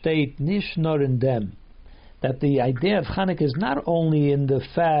Chanukah besteht nicht nur in dem, that the idea of Chanukah is not only in the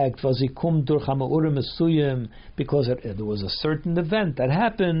fact was ikum durch hamaurim mesuyim, because there was a certain event that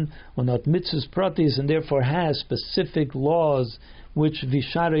happened on that mitzvahs pratis, and therefore has specific laws which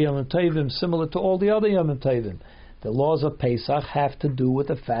vishara Yom Tovim, similar to all the other Yom Tovim. The laws of Pesach have to do with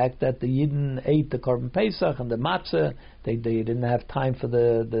the fact that the Yidden ate the korban Pesach and the matzah. They didn't have time for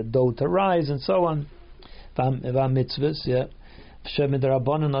the dough to rise and so on. Mitzvahs, yeah.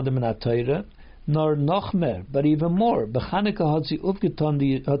 Nor noch mehr, but even more. B'Chanukah hat sie aufgetan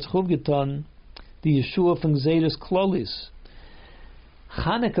the Yeshua von Zedus Klolis.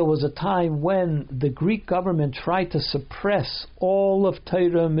 Chanukah was a time when the Greek government tried to suppress all of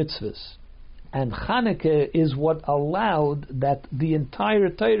Torah mitzvahs. And Chanukah is what allowed that the entire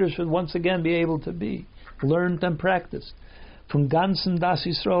Torah should once again be able to be learned and practiced. From ganzen Das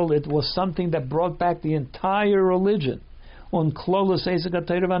Yisrael, it was something that brought back the entire religion on Klolos Ezekat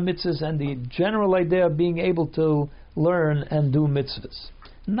Torah mitzvahs, and the general idea of being able to learn and do mitzvahs.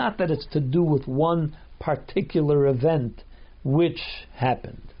 Not that it's to do with one particular event which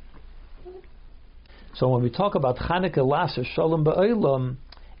happened. So when we talk about Chanukah Laser Shalom Ba'olam,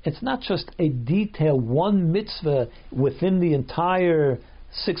 it's not just a detail, one mitzvah within the entire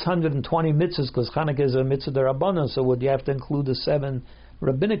 620 mitzvahs, because Chanukah is a mitzvah d'Rabbanan, so would you have to include the 7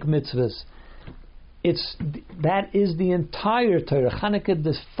 rabbinic mitzvahs? that is the entire Torah. Chanukah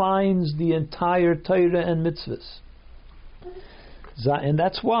defines the entire Torah and mitzvahs. And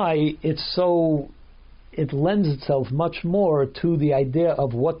that's why it lends itself much more to the idea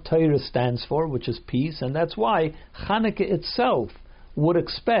of what Torah stands for, which is peace, and that's why Chanukah itself would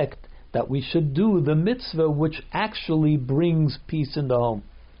expect that we should do the mitzvah which actually brings peace in the home.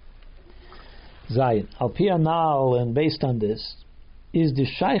 Zayin. Al pi anal, and based on this, is the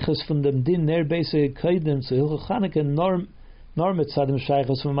shaykhs from the din ner basic kaiden zu Hilchos Chanukah nor mitzadem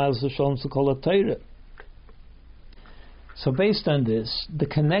shaykhs from Miles Shalom to call a Torah. So based on this, the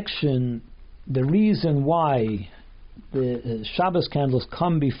connection, the reason why the Shabbos candles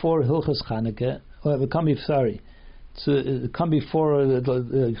come before Hilchos Chanukah, come before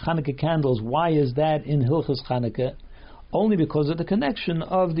the Chanukah candles, why is that in Hilchos Chanukah? Only because of the connection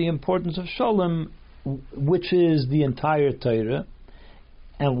of the importance of Shalom, which is the entire Torah.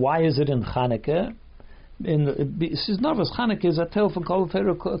 And why is it in Chanukah? Chanukah is a tel for Kol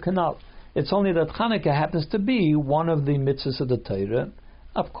Torah Kanal. It's only that Chanukah happens to be one of the mitzvahs of the Torah.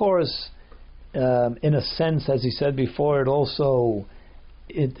 Of course, in a sense, as he said before,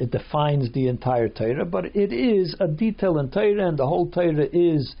 it defines the entire Torah, but it is a detail in Torah, and the whole Torah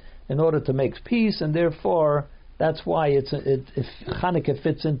is in order to make peace, and therefore that's why Chanukah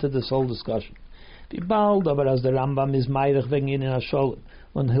fits into this whole discussion. Aber as the Rambam is meirich wegen in Ashol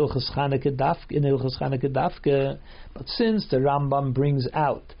on Hilchos Chanukah Dafke, but since the Rambam brings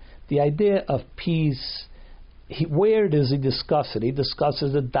out the idea of peace, where does he discuss it? He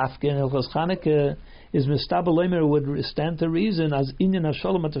discusses that Dafke in Hilchos Chanukah is Mistabel would stand to reason as Inyan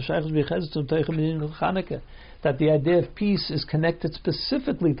Hasholom at Shaychos B'Chesed zum Teichem in Chanukah, that the idea of peace is connected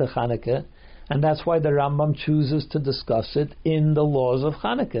specifically to Chanukah, and that's why the Rambam chooses to discuss it in the laws of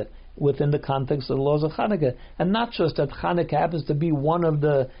Chanukah, within the context of the laws of Chanukah, and not just that Chanukah happens to be one of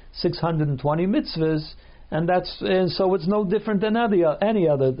the 620 mitzvahs, and so it's no different than any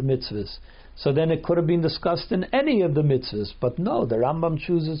other mitzvahs. So then it could have been discussed in any of the mitzvahs, but no, the Rambam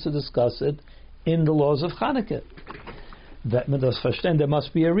chooses to discuss it in the laws of Chanukah. There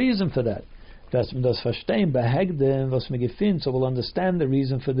must be a reason for that. So we'll understand the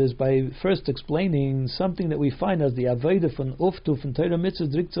reason for this by first explaining something that we find as the Avodah von Uftu von Torah Mitzvah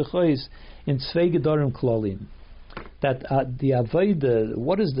Drik Zechois in Zwei Gedorim Klolim. That the Avodah,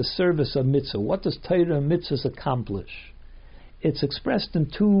 what is the service of mitzvah? What does Torah mitzvahs accomplish? It's expressed in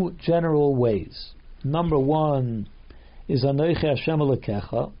two general ways. Number one is Anochi Hashem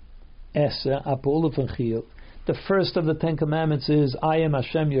Elokecha, Esa Apol von Chiyuv. The first of the Ten Commandments is, I am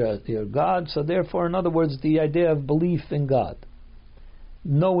Hashem, your God. So therefore, in other words, the idea of belief in God.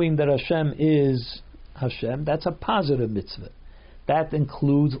 Knowing that Hashem is Hashem, that's a positive mitzvah. That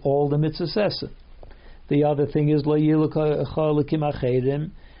includes all the mitzvahs. The other thing is, Lo yilucha lekim acherim,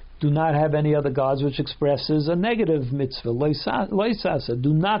 do not have any other gods, which expresses a negative mitzvah. Loisasa,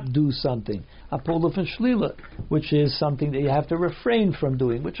 do not do something. Apollo and shlila, which is something that you have to refrain from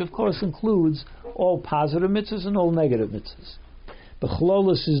doing, which of course includes all positive mitzvahs and all negative mitzvahs.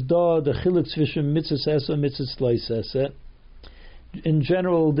 B'chlolos is da the chiluk tzvishim mitzvahs esa mitzvahs loisasa. In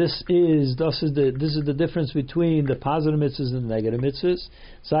general, this is the difference between the positive mitzvahs and the negative mitzvahs.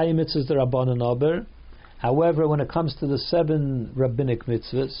 Zayim mitzvahs the rabbanon aber. However, when it comes to the 7 rabbinic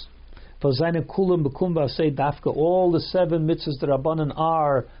mitzvahs, for zayim kulam b'kumba say dafka, all the 7 mitzvahs the rabbanon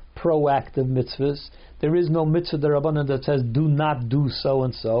are proactive mitzvahs. There is no mitzvah the rabbanon that says do not do so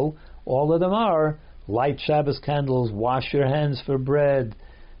and so. All of them are light Shabbos candles, wash your hands for bread,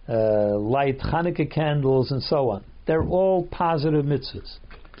 light Chanukah candles, and so on. They're all positive mitzvahs.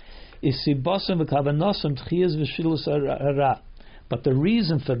 But the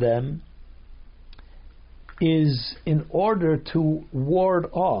reason for them is in order to ward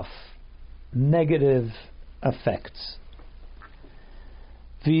off negative effects.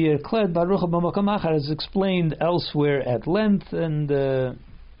 The Kled Baruch HaBamakam is explained elsewhere at length, and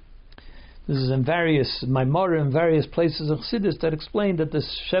this is in various Maimorah in various places of Chassidus that explain that the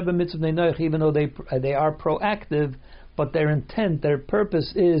Sheva Mitzvah Neinoich, even though they are proactive, but their intent, their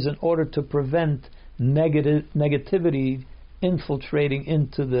purpose is in order to prevent negativity infiltrating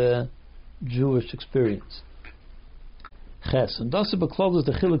into the Jewish experience. Ches, and das beklagt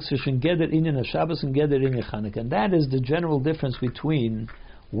the chiluk zwischen Geder Inyan Shabbos and Geder Inyan Chanukah, and that is the general difference between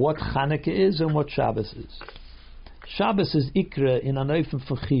what Chanukah is and what Shabbos is. Shabbos is ikra in anoifim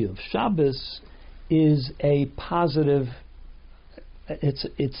for chiyuv. Shabbos is a positive.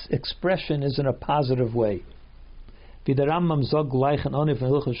 Its expression is in a positive way. The Rambam zog gleich an onif in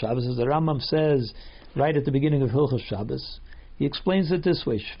Hilchos Shabbos, as the Rambam says right at the beginning of Hilchos Shabbos. He explains it this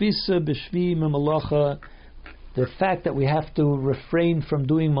way: Shvisa b'shvi memalacha. The fact that we have to refrain from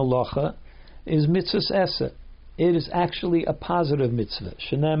doing malacha, is mitzvahs esse. It is actually a positive mitzvah.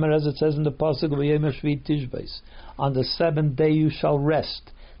 Shenemer, as it says in the pasuk, v'yom shvi tishbeis. On the seventh day you shall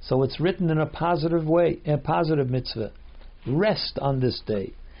rest. So it's written in a positive way, a positive mitzvah. Rest on this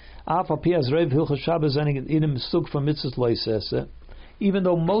day. Even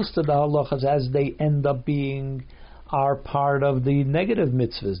though most of the halachas, as they end up being, are part of the negative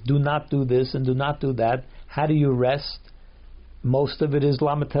mitzvahs. Do not do this and do not do that. How do you rest? Most of it is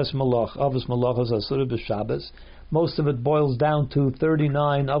lamates malach, avos malachas asura b'Shabbos. Most of it boils down to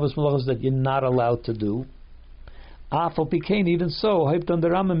 39 avos malachas that you're not allowed to do. Afal pikein, even so, hyped on the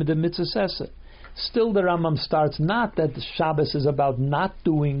Rambam in the mitzvah. Still, the Rambam starts not that the Shabbos is about not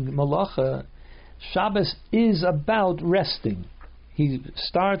doing malacha. Shabbos is about resting. He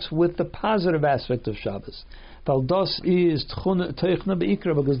starts with the positive aspect of Shabbos. Valdos is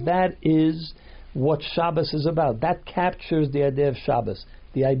because that is what Shabbos is about. That captures the idea of Shabbos,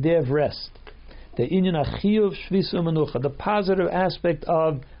 the idea of rest. The the positive aspect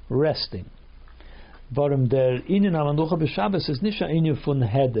of resting. Warum der Inyan HaManucha b'Shabbos is nisha inyan fun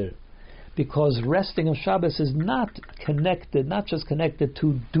heder, because resting on Shabbos is not just connected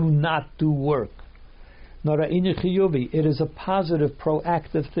to do not do work. Nor a inyan chiyuvi, it is a positive,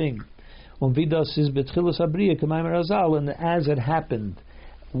 proactive thing. And as it happened,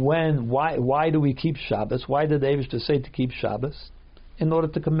 why do we keep Shabbos? Why did Eibush say to keep Shabbos? In order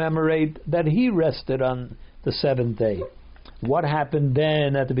to commemorate that he rested on the seventh day. What happened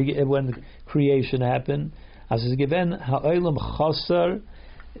then at the beginning when creation happened? As is given, ha'olam chasar,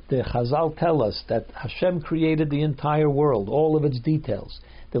 the Chazal tell us that Hashem created the entire world, all of its details.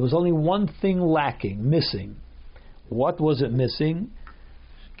 There was only one thing lacking, missing. What was it missing?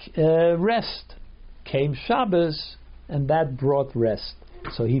 Rest. Came Shabbos, and that brought rest.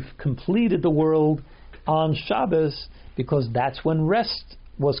 So he completed the world on Shabbos because that's when rest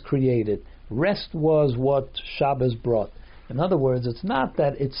was created. Rest was what Shabbos brought. In other words, it's not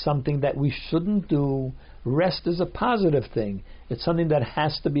that it's something that we shouldn't do. Rest is a positive thing. It's something that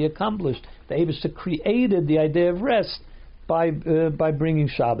has to be accomplished. The Eibush created the idea of rest by bringing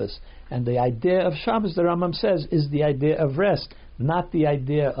Shabbos. And the idea of Shabbos, the Rambam says, is the idea of rest, not the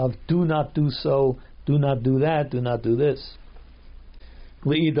idea of do not do so, do not do that, do not do this.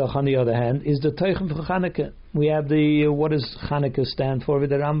 Le'idach, on the other hand, is the Teichen for Chanukah. We have the, what does Chanukah stand for?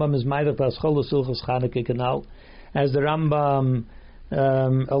 The Rambam is Meidach Paschol Sulchas Chanukah Kanal. As the Rambam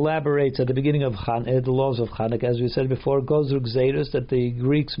elaborates at the beginning of the laws of Chanukah, as we said before, Gozruk Zerus, that the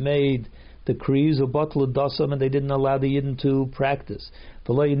Greeks made decrees of Bottle Dosam, and they didn't allow the Yidden to practice.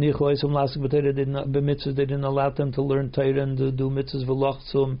 They didn't allow them to learn Torah and to do mitzvahs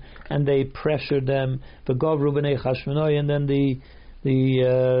v'lochzum, and they pressured them. And then the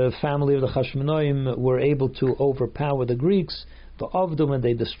family of the Chashmonoim were able to overpower the Greeks, and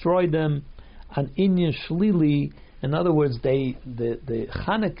they destroyed them. An inyan shlili, in other words, the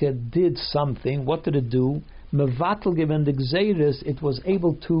Chanukah did something. What did it do? Mevatel given the Gzeiris, it was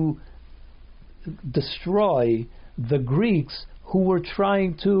able to destroy the Greeks who were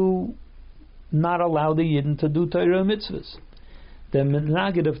trying to not allow the Yidden to do Torah mitzvahs. The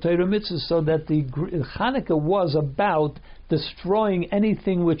menagid of Torah mitzvahs, so that the Chanukah was about destroying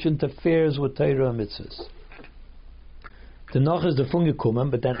anything which interferes with Torah mitzvahs. The noch is the fungekummen,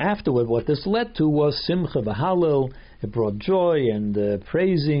 but then afterward, what this led to was simcha v'halil. It brought joy and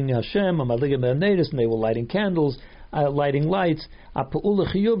praising Hashem, and they were lighting candles, lighting lights.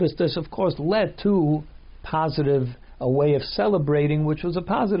 This, of course, led to a way of celebrating, which was a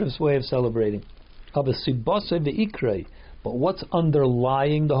positive way of celebrating. But what's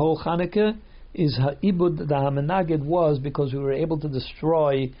underlying the whole Chanukah is ha'ibud the hamenagid was because we were able to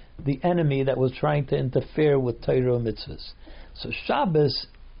destroy the enemy that was trying to interfere with Torah mitzvahs. So Shabbos,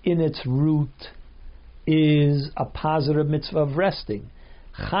 in its root, is a positive mitzvah of resting.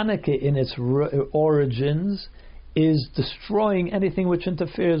 Chanukah, in its origins, is destroying anything which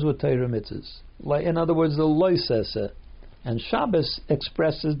interferes with Torah mitzvahs. Like, in other words, the loisese. And Shabbos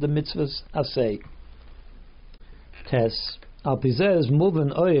expresses the mitzvahs asay. Tes. Based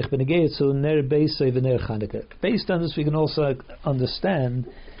on this, we can also understand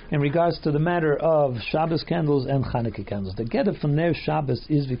in regards to the matter of Shabbos candles and Chanukah candles. The get from Ner Shabbos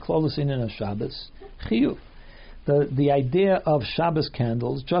is Viklolos Inyan Shabbos Chiyuv. The idea of Shabbos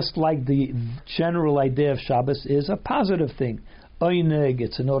candles, just like the general idea of Shabbos, is a positive thing. Oineg,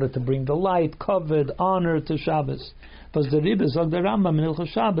 it's in order to bring the light, covered, honor to Shabbos. But the Ribbis of the Rambam in Hilchos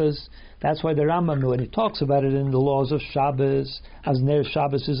Shabbos, that's why the Rambam, when he talks about it in the laws of Shabbos, as Ner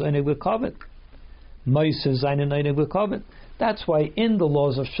Shabbos is Oineg v'kovet, Moise is Oineg v'kovet. That's why in the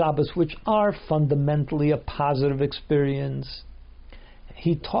laws of Shabbos, which are fundamentally a positive experience,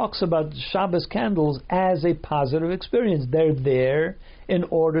 he talks about Shabbos candles as a positive experience. They're there in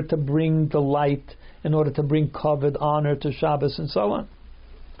order to bring the light, in order to bring kavod, honor to Shabbos, and so on.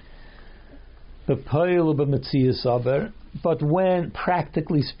 But when,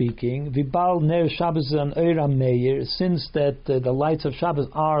 practically speaking, Vibal Ner Shabbos an Eira Meir, since that the lights of Shabbos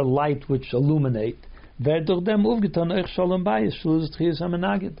are light which illuminate, by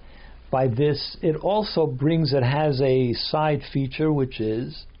this, it also brings, it has a side feature, which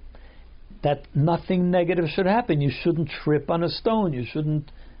is that nothing negative should happen. You shouldn't trip on a stone, you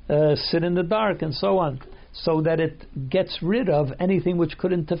shouldn't sit in the dark, and so on, so that it gets rid of anything which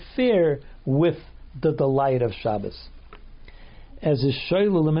could interfere with the light of Shabbos. As is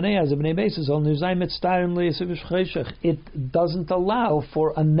shoylu as a bnei basis, it doesn't allow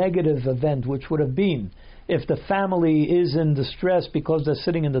for a negative event, which would have been if the family is in distress because they're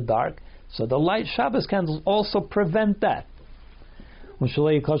sitting in the dark. So the light Shabbos candles also prevent that. Or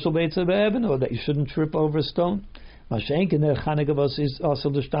that you shouldn't trip over a stone. Which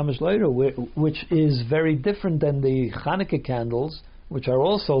is very different than the Chanukah candles, which are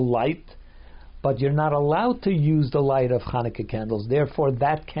also light, but you're not allowed to use the light of Chanukah candles. Therefore,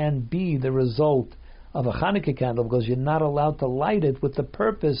 that can be the result of a Chanukah candle, because you're not allowed to light it with the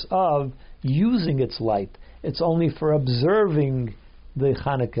purpose of using its light. It's only for observing the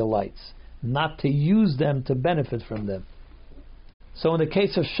Chanukah lights, not to use them to benefit from them. So in the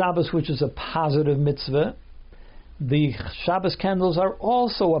case of Shabbos, which is a positive mitzvah, the Shabbos candles are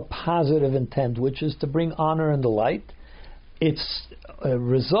also a positive intent, which is to bring honor and delight. Its a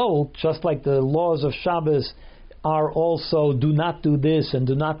result, just like the laws of Shabbos are also do not do this and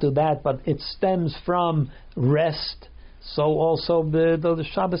do not do that, but it stems from rest. So also the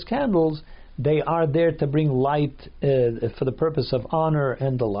Shabbos candles, they are there to bring light for the purpose of honor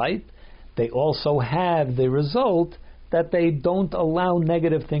and delight. They also have the result that they don't allow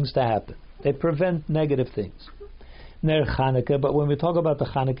negative things to happen. They prevent negative things. Ner Chanukah, but when we talk about the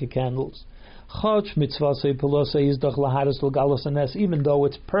Chanukah candles, even though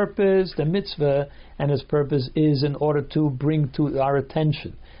its purpose, the mitzvah, and its purpose is in order to bring to our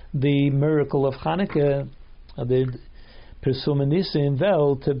attention the miracle of Chanukah, the Persumanisim,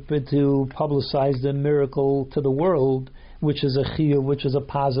 to publicize the miracle to the world, which is a chiyuv, which is a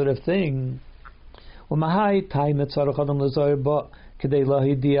positive thing. And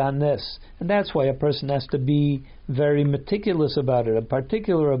that's why a person has to be very meticulous about it, and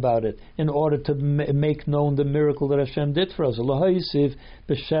particular about it, in order to make known the miracle that Hashem did for us. And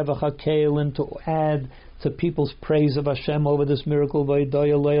to add to people's praise of Hashem over this miracle,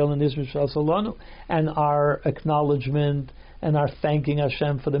 and our acknowledgement and our thanking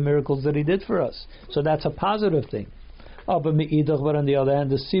Hashem for the miracles that He did for us. So that's a positive thing. But on the other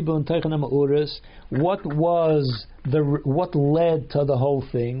hand, the Sibun Teichen Ma'uris, what led to the whole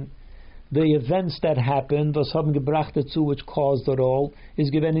thing, the events that happened, which caused it all,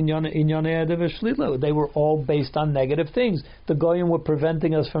 is given in Yonei. They were all based on negative things. The Goyim were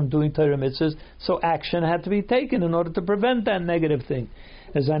preventing us from doing Torah mitzvahs, so action had to be taken in order to prevent that negative thing.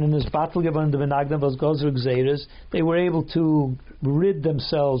 As in this battle, they were able to rid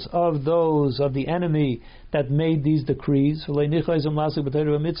themselves of the enemy that made these decrees,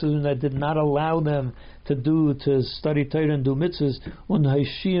 that did not allow them to study Torah and do mitzvahs,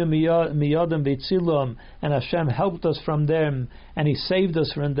 and Hashem helped us from them, and He saved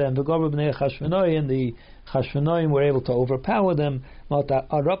us from them. And the Chashvenoim were able to overpower them. The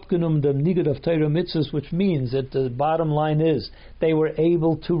nigud of Torah mitzvahs, which means that the bottom line is they were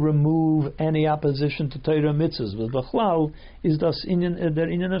able to remove any opposition to Torah mitzvahs. But Bechlal is thus their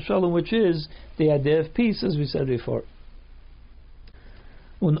inyan shalom, which is the idea of peace, as we said before.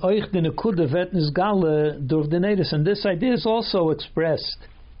 And this idea is also expressed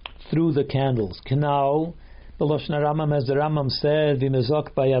through the candles. Canal, the Lashon Rambam, as the Rambam said,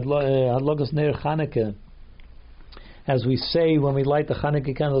 as we say when we light the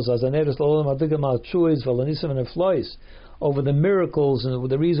Chanukah candles, over the miracles, and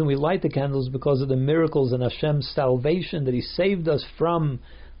the reason we light the candles is because of the miracles and Hashem's salvation, that He saved us from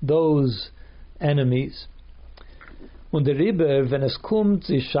those enemies. And therefore,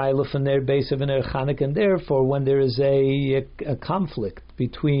 when there is a conflict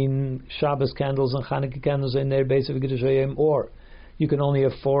between Shabbos candles and Chanukah candles in their base of Kiddush, or you can only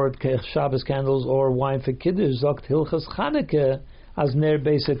afford Shabbos candles or wine for Kiddush, Zokt Hilchas Chanukah as Ner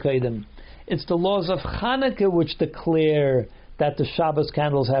Beis HaKodim. It's the laws of Chanukah which declare that the Shabbos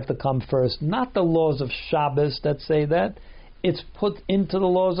candles have to come first, not the laws of Shabbos that say that. it's put into the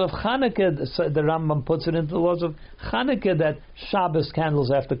laws of Chanukah. So the Rambam puts it into the laws of Chanukah that Shabbos candles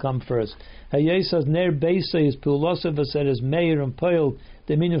have to come first. Hayesas ner beisay is pulosav as meir and poil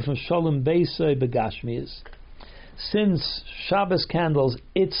the meaning from shalom beisay begashmias. Since Shabbos candles,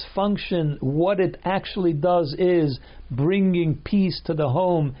 its function, what it actually does is bringing peace to the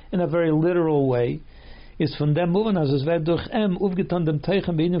home in a very literal way. Is von dem moving as es wird durch aufgetan dem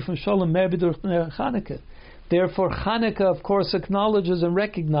Teichen bei ihnen von Shalom mehr durch Chanukah. Therefore, Chanukah, of course, acknowledges and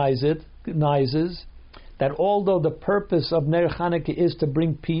recognizes that although the purpose of Ner Chanukah is to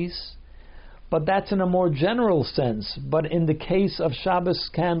bring peace, but that's in a more general sense. But in the case of Shabbos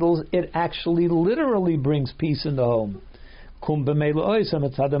candles, it actually literally brings peace in the home.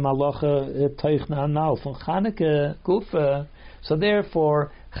 So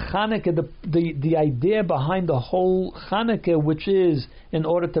therefore, Chanukah, the idea behind the whole Chanukah, which is in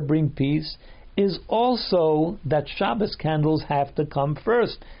order to bring peace, is also that Shabbos candles have to come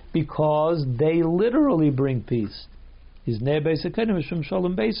first because they literally bring peace. Because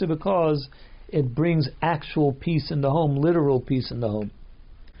it brings actual peace in the home, literal peace in the home.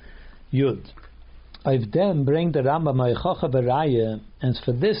 Yud. I've then bring the Rambam Eichacha Beraya, and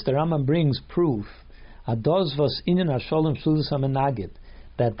for this the Rambam brings proof. Ados was inen hasholem shludas hamenagid,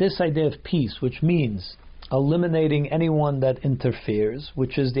 that this idea of peace, which means eliminating anyone that interferes,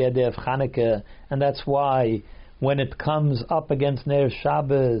 which is the idea of Chanukah, and that's why when it comes up against Ner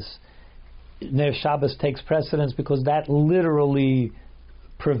Shabbos takes precedence because that literally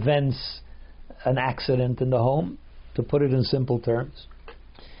prevents an accident in the home, to put it in simple terms.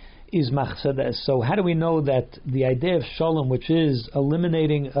 So how do we know that the idea of shalom, which is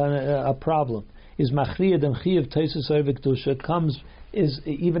eliminating a problem, is machriyad and chiyav teisus kedusha, is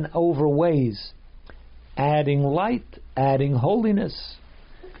even overweighs adding light, adding holiness,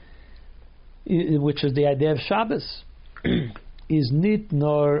 which is the idea of Shabbos. Is nit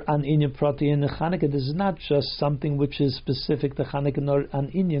nor an inyan prati in Chanukah. This is not just something which is specific to Chanukah nor an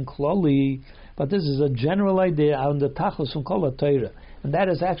inyan kloli, but this is a general idea on the tachlis from kol Torah, and that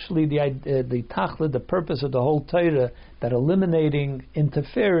is actually the tachlis, the purpose of the whole Torah, that eliminating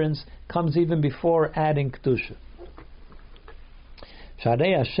interference comes even before adding kedusha.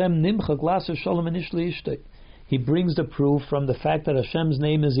 He brings the proof from the fact that Hashem's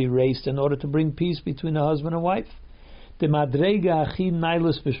name is erased in order to bring peace between a husband and wife. The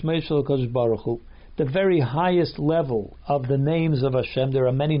very highest level of the names of Hashem, there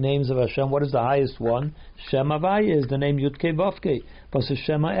are many names of Hashem. What is the highest one? Shem Havaya is the name Yudke Vavke. But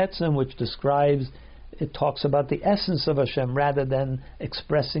Shema Etzem, which describes, it talks about the essence of Hashem rather than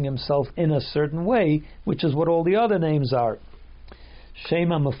expressing himself in a certain way, which is what all the other names are.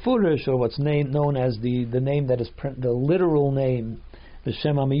 Shema Mefurish, or what's known as the name that is the literal name, the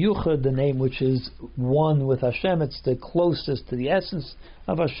Shema Miyuchad, the name which is one with Hashem, it's the closest to the essence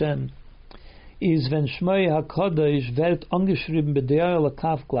of Hashem, is when Shmei HaKadosh wird angeschrieben b'de'el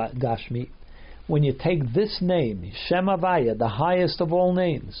akav gashmi. When you take this name, Shem Havaya, the highest of all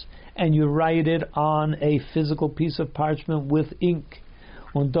names, and you write it on a physical piece of parchment with ink,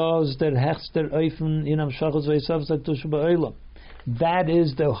 und das der hechster Eufen in am Shachos v'esav zaktush ba'olam. That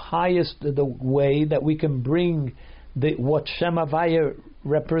is the highest, the way that we can bring what Shem Havaya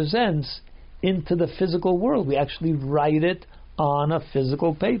represents into the physical world. We actually write it on a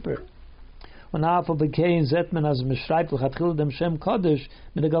physical paper. Yet,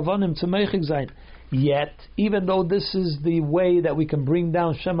 even though this is the way that we can bring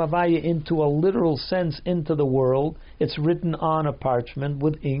down Shem Havaya into a literal sense into the world, it's written on a parchment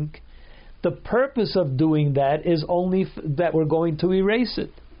with ink. The purpose of doing that is only that we're going to erase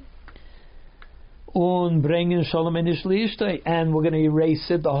it. And we're going to erase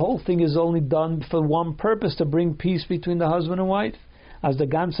it. The whole thing is only done for one purpose, to bring peace between the husband and wife. As the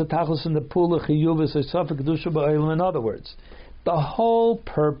ganze tachlis in the pool of chiyuvas kedusha ba'olam. In other words, the whole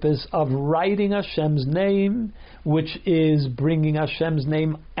purpose of writing Hashem's name, which is bringing Hashem's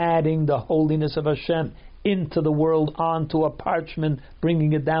name, adding the holiness of Hashem into the world onto a parchment,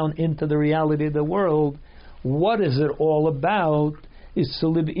 bringing it down into the reality of the world. What is it all about? Is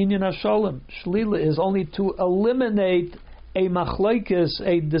sulib inyan hasholem. Shlila is only to eliminate a machlokes,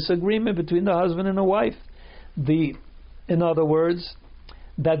 a disagreement between the husband and the wife. In other words,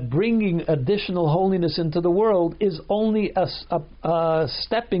 that bringing additional holiness into the world is only a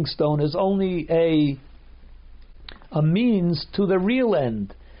stepping stone, is only a means to the real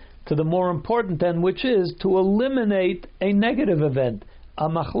end, to the more important end, which is to eliminate a negative event, a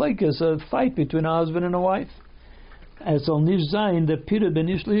machlokes, a fight between a husband and a wife. As on Nish Zayin, the Pira ben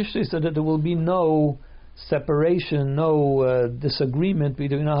Ish Lish, so that there will be no separation, no disagreement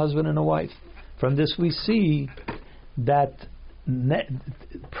between a husband and a wife. From this we see that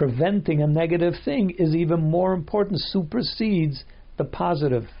preventing a negative thing is even more important, supersedes the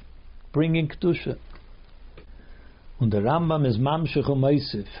positive, bringing Kedusha. And the Rambam is Mamshech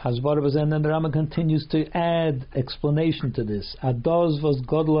U'Meisif. And the Rambam continues to add explanation to this. Adoz was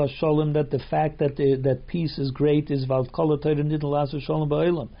Godla Shalom, that the fact that peace is great is Vald Kol HaTorah Nidl Shalom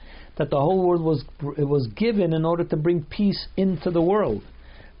Ba'olam. That the whole world was given in order to bring peace into the world.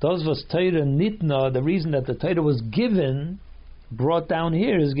 Doz was Torah Nitna, the reason that the Torah was given, brought down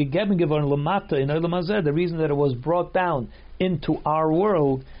here, is gegeben geworden lamata in Olam Hazeh. The reason that it was brought down into our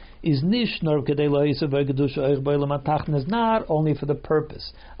world is nicht nur kedei lo'isa v'kedusha oich b'olam hatachton, is not only for the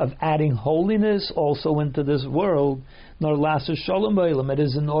purpose of adding holiness also into this world, nor laser shalom b'olam. It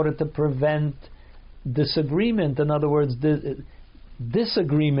is in order to prevent disagreement. In other words,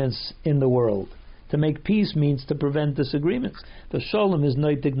 disagreements in the world. To make peace means to prevent disagreements. The shalom is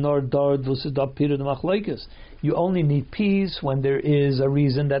noitig nor dard v'usid apirud machlokes. You only need peace when there is a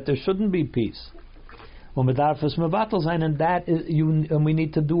reason that there shouldn't be peace. And that is, and we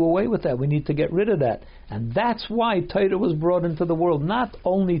need to do away with that. We need to get rid of that. And that's why Torah was brought into the world, not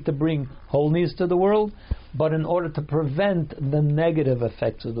only to bring holiness to the world, but in order to prevent the negative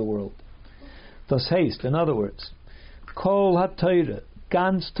effects of the world. Das heißt, in other words, Kol HaTorah,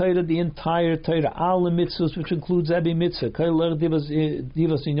 Gans Torah, the entire Torah, all the mitzvahs, which includes every mitzvah, Kol Divas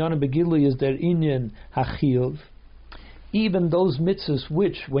Inyan Begilui is their Inyan Hachiyuv. Even those mitzvahs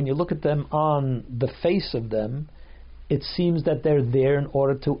which, when you look at them on the face of them, it seems that they're there in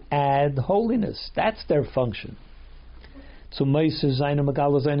order to add holiness. That's their function. To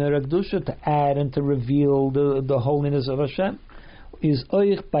add and to reveal the holiness of Hashem. Is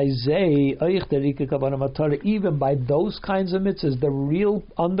oich by zeh, oich derike kavanah matara, even by those kinds of mitzvahs, the real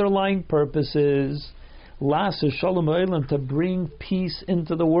underlying purpose is Laser Shalom Olam, to bring peace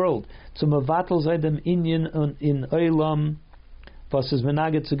into the world. To mevatel zaydem inyan in Olam, was is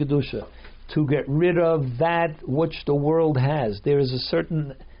menaget zu Kedusha. To get rid of that which the world has. There is a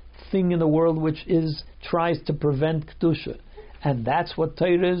certain thing in the world which tries to prevent Kedusha. And that's what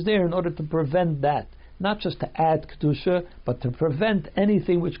Torah is there, in order to prevent that. Not just to add Kedusha, but to prevent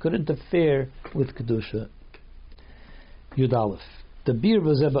anything which could interfere with Kedusha. Yud Aleph. The Bir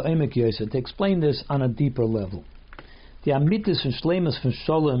v'zeba emek yosef, to explain this on a deeper level. The amitis and shleimus from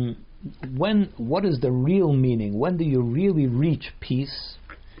shalom, what is the real meaning? When do you really reach peace?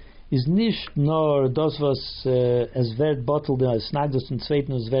 Is nicht nor das was es wird bottled as snagdos and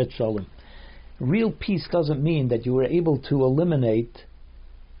zweiten es wird shalom. Real peace doesn't mean that you were able to eliminate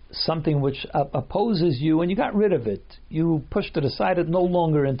something which opposes you and you got rid of it. You pushed it aside, it no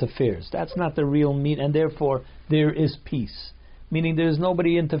longer interferes. That's not the real meaning, and therefore there is peace. Meaning there is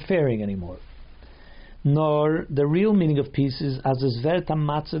nobody interfering anymore. Nor the real meaning of peace is as es wird am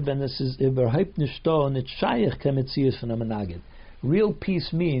matzav, and es is überhaupt nicht da und nicht shaykh kemetzius von einem nagid. Real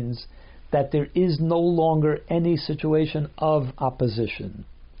peace means that there is no longer any situation of opposition.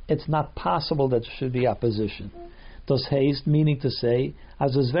 It's not possible that there should be opposition. Das heißt, meaning to say,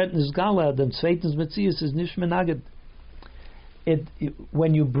 as es wird nicht gala, dem zweitens metzius is nicht menagid.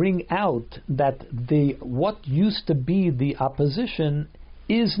 When you bring out that what used to be the opposition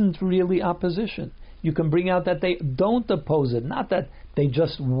isn't really opposition. You can bring out that they don't oppose it, not that they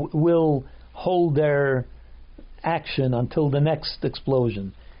just will hold their action until the next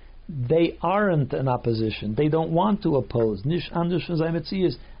explosion. They aren't in opposition. They don't want to oppose.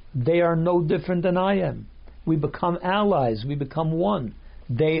 They are no different than I am. We become allies. We become one.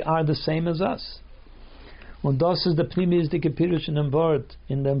 They are the same as us. Und das ist der primärische Pirush in dem Wort,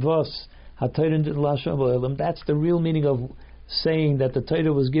 in dem Vos, that's the real meaning of saying that the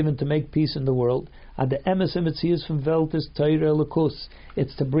Torah was given to make peace in the world. Ad the emes emetzius from Welt is Torah Elokus.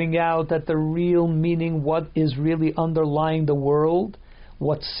 It's to bring out that the real meaning, what is really underlying the world,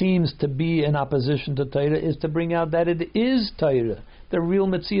 what seems to be in opposition to Torah, is to bring out that it is Torah. The real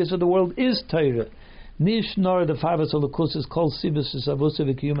metzius of the world is Torah. Nish nor the Farvas Elokus is called Sibus is Avusa,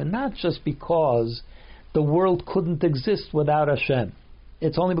 not just because the world couldn't exist without Hashem.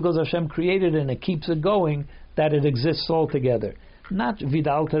 It's only because Hashem created it and it keeps it going that it exists altogether. Not vid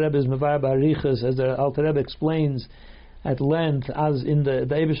Alter Rebbe is mevar barichas, as the Alter Rebbe explains at length, as in the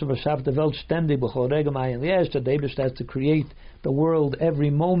Eibush B'Shav the Welt ständig b'chol regem ayin yesh, that the Eibush has to create the world every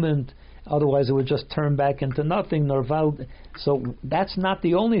moment, otherwise it would just turn back into nothing. So that's not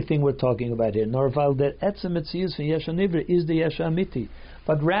the only thing we're talking about here. Norval der etzem etzius from Yesha Nivra is the Yesha Amiti,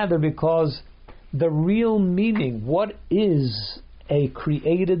 but rather because the real meaning, what is a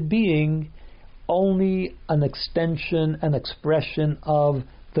created being, only an extension, an expression of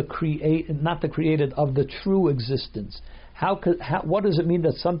not the created, of the true existence. What does it mean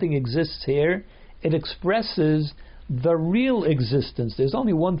that something exists here? It expresses the real existence. There's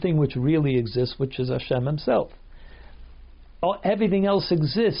only one thing which really exists, which is Hashem Himself. Everything else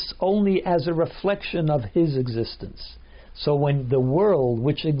exists only as a reflection of His existence. So when the world,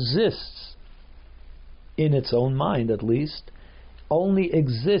 which exists in its own mind at least, only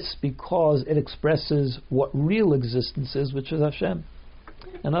exists because it expresses what real existence is, which is Hashem.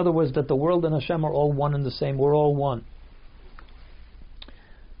 In other words, that the world and Hashem are all one and the same. We're all one.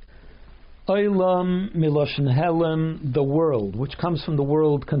 Olam miloshen helem, the world, which comes from the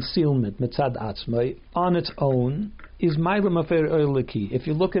world concealment, mitzad atzmai, on its own, is ma'ilem afer oiliki. If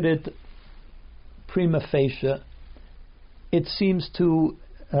you look at it prima facie, it seems to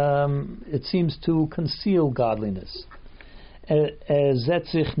conceal godliness.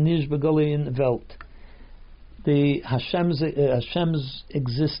 Zetzich nish begolin welt. The Hashem's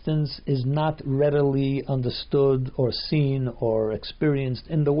existence is not readily understood or seen or experienced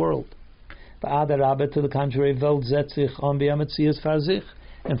in the world. To the contrary,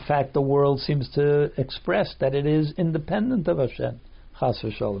 in fact, the world seems to express that it is independent of Hashem. In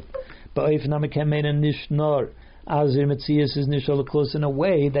a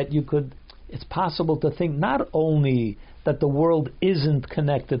way that it's possible to think not only that the world isn't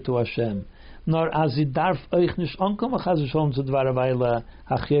connected to Hashem, nor that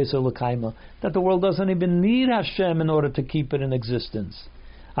the world doesn't even need Hashem in order to keep it in existence.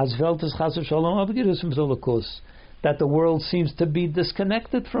 That the world seems to be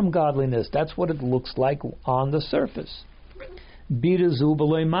disconnected from godliness. That's what it looks like on the surface. It's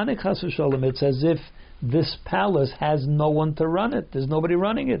as if this palace has no one to run it. There's nobody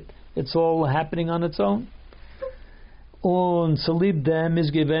running it. It's all happening on its own. And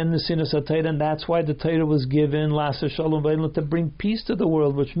is given the sinus Torah, and that's why the Torah was given to bring peace to the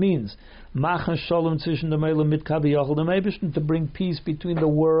world, which means to bring peace between the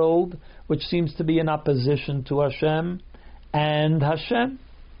world, which seems to be in opposition to Hashem, and Hashem.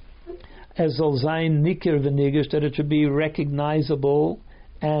 As zayin nikir v'nigish, that it should be recognizable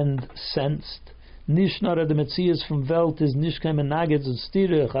and sensed. Nishnara the Metzias from Welt is nishkem and nagets and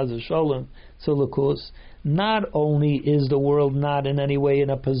stire chaz shalom tzolakos. Not only is the world not in any way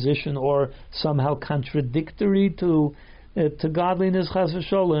in a position or somehow contradictory to godliness, chas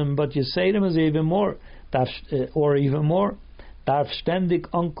v'sholem, but you say them as even more, or even more, darf ständig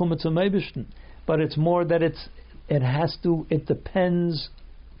ankommen zum Eibishten. But it's more that it depends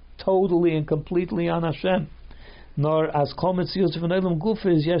totally and completely on Hashem. Nor as kometzius von Elam Gufe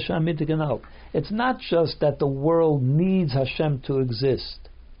is yesha mitigenau. It's not just that the world needs Hashem to exist.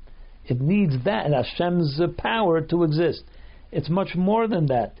 It needs that, Hashem's power to exist. It's much more than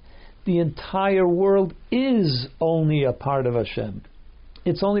that. The entire world is only a part of Hashem.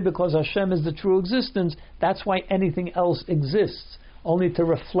 It's only because Hashem is the true existence. That's why anything else exists, only to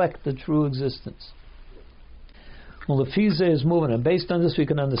reflect the true existence. Well, the Fize is moving, and based on this we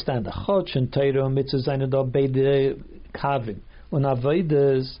can understand the Chotch and Torah and Mitzvah Zainador Beide Kavim. When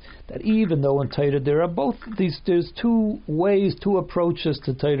Avodas, that even though in Torah there are both these, there's two ways, two approaches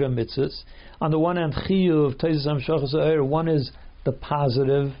to Torah and Mitzvahs. On the one hand, Chiyuv, one is the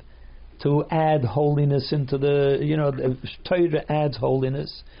positive, to add holiness into the Torah adds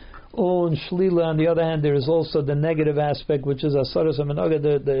holiness. And Shlila, on the other hand, there is also the negative aspect, which is Asaras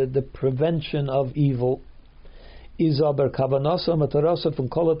HaMenoga, the prevention of evil. But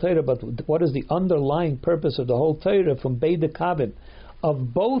what is the underlying purpose of the whole Torah from Beide Kavim?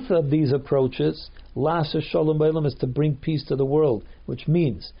 Of both of these approaches, Lasa Shalom Beilam is to bring peace to the world, which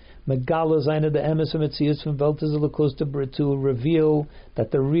means Megala Zaina the Emes Metzias from Veltes to reveal that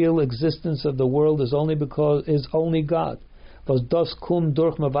the real existence of the world is only God. Was das kum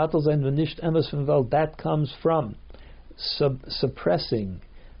durch Mevatel sein wenn nicht Emes von Welt? That comes from suppressing,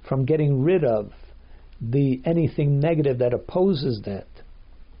 from getting rid of anything negative that opposes that.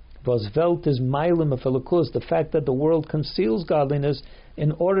 Was Welt is Meilim of the fact that the world conceals godliness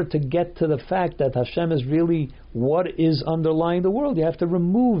in order to get to the fact that Hashem is really what is underlying the world. You have to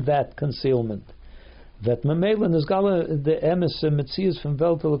remove that concealment. That Memelin is the emes metzias from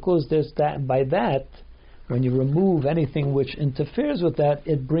Welt there's that. By that, when you remove anything which interferes with that,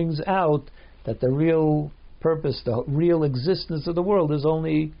 it brings out that the real purpose, the real existence of the world is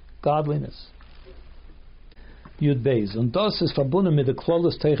only godliness. Yud Beis, and das is verbunden mit der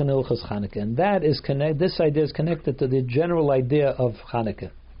Klolos Teichen Ilchas Chanukah, and that is this idea is connected to the general idea of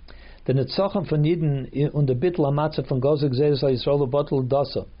Chanukah. The Netzachem von Yidden und der Bittel Amatze von Gozek Zeus Yisrael Bottel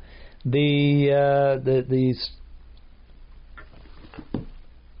Dasa. The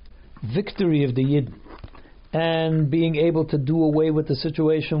victory of the Yidden and being able to do away with the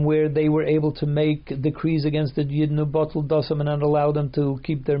situation where they were able to make decrees against the Yidden who bottled dosam and not allow them to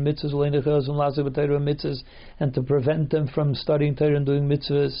keep their mitzvahs and to prevent them from studying Torah and doing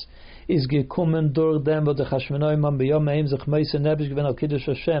mitzvahs, is gekommen durch them, but the Chashmonaim am b'yom ha'im zich meise nebish given al kiddush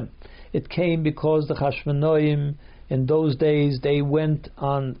Hashem. It came because the Chashmonaim in those days they went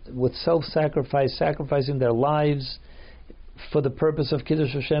on with self-sacrifice, sacrificing their lives for the purpose of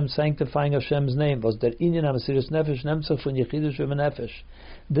Kiddush Hashem, sanctifying Hashem's name. Was der Inyan HaMesiras Nefesh Nemtzach von Yechidush v'Nefesh.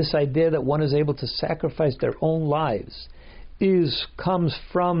 This idea that one is able to sacrifice their own lives comes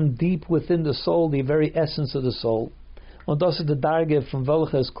from deep within the soul, the very essence of the soul. Und das ist the Darge from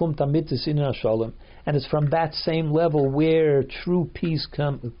welches kommt damit is in Hashalom, and it's from that same level where true peace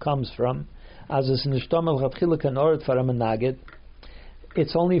comes from. As is in the Shtomel Chatchilek and Ort for a Menaged,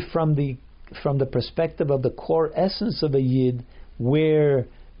 it's only from the perspective of the core essence of a Yid, where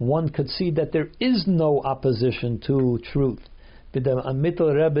one could see that there is no opposition to truth. The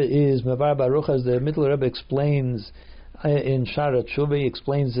Mittel Rebbe is Mevar Baruch, as the Mittel Rebbe explains in Sharat Shuvah, he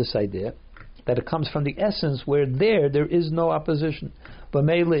explains this idea that it comes from the essence where there is no opposition. And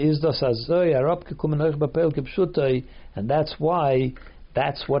that's why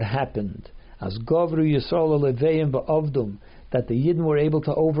that's what happened. As Govru Yisrael Leveim Va'avdum, that the Yidden were able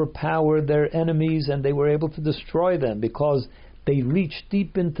to overpower their enemies and they were able to destroy them because they reached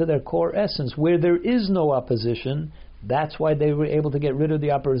deep into their core essence where there is no opposition. That's why they were able to get rid of the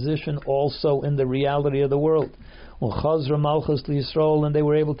opposition also in the reality of the world. Chazra Malchus Yisrael, and they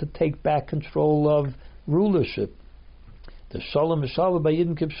were able to take back control of rulership. The Shalom V'Shalom by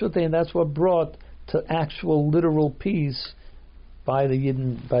Yidden Kipshute, and that's what brought to actual literal peace by the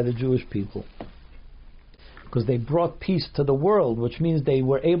Yidden, by the Jewish people. Because they brought peace to the world, which means they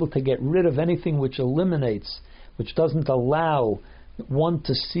were able to get rid of anything which eliminates, which doesn't allow one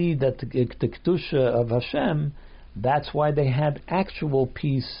to see that the Kedusha of Hashem. That's why they had actual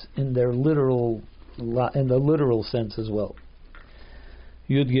peace in the literal sense as well.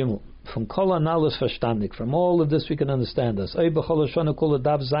 Yud Gimel. From Kol Analus Verstandig, from all of this we can understand this. In the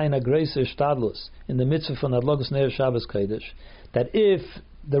mitzvah von Adlogus Ner Shabbos Kodesh, that if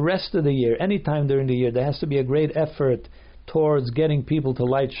the rest of the year, any time during the year, there has to be a great effort towards getting people to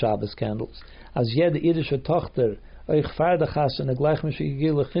light Shabbos candles. As jede idische Tochter euch vaardigast in a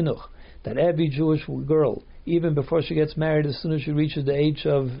gleichmäßige chinuch, that every Jewish girl, even before she gets married, as soon as she reaches the age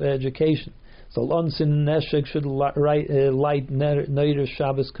of education, so Lonsin Neshek should light Neir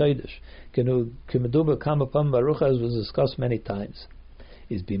Shabbos Kodesh. Kemeduba Kamapam Baruch, as was discussed many times.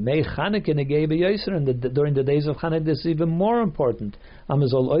 Is Bimei Chanukah Negebe Yoser, and during the days of Chanukah this is even more important.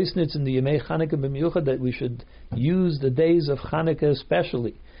 Amazol Oisnitz in the Yemei Chanukah B'miyuchad, that we should use the days of Chanukah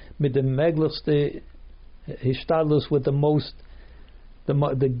especially with the meglichste hishtadlus, with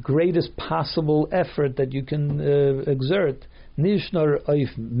the greatest possible effort that you can exert. Nishnor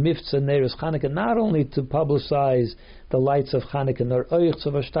oif mifza neres Chanukah, not only to publicize the lights of Chanukah, nor oich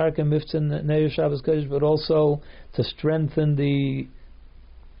to vashtarke mifza neres Shabbos Kodesh, but also to strengthen the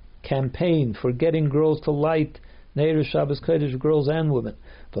campaign for getting girls to light neres Shabbos Kodesh, girls and women.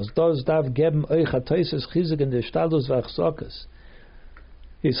 Was does dav geben oich atoises chizig in the shtadlus vachsokas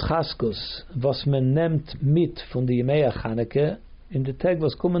is chaskus, was men nimmt mit von the Yemei Chanukah in the tag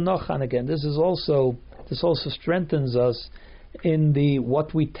was kommen noch Chanukah, and this also strengthens us in the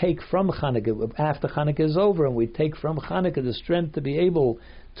what we take from Chanukah after Chanukah is over, and we take from Chanukah the strength to be able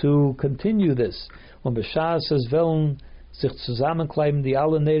to continue this. When B'shas says Veln sich zusammenkleiben die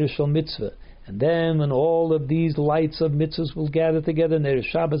alle Nere shel Mitzvah, and then when all of these lights of mitzvahs will gather together, Nere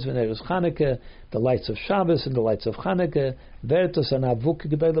Shabbos and Nere Chanukah, the lights of Shabbos and the lights of Chanukah, Vertus and Avuk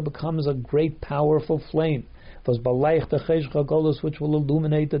Gedela becomes a great powerful flame. Was baleich the cheshcha golus, which will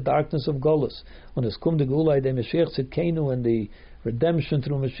illuminate the darkness of golus. When es kum de gulai de Mashiach zitkenu, and the redemption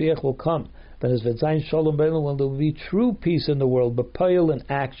through Mashiach will come. But as v'zayin shalom b'elu, when there will be true peace in the world, but payil in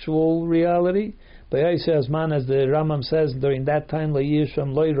actual reality. B'yayse azman, as the Rambam says, during that time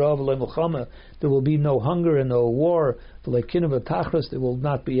la'yisham loy rav le'muchama, there will be no hunger and no war. V'le'kinu v'tachras, there will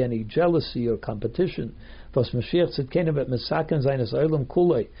not be any jealousy or competition. Was Mashiach zitkenu v'et mesaken zaynes olam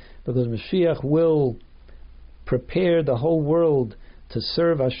kulei, because Mashiach will prepare the whole world to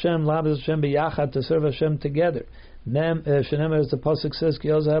serve Hashem, Labas Hashem b'yachad, to serve Hashem together. Shenemar, as the pasuk says,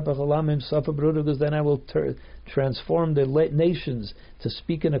 because then I will transform the nations to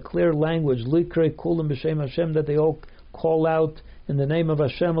speak in a clear language, likrei kulam b'shem Hashem, that they all call out in the name of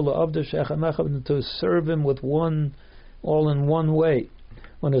Hashem, to serve Him with all in one way.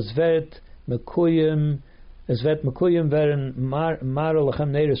 When esvet mekuyim veren mar lachem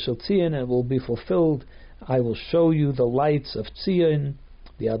neiros shel tzion, it will be fulfilled. I will show you the lights of Tzion,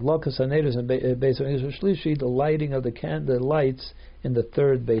 The adlokas haneros in Beis Hamikdash Shlishi, the lighting of the lights in the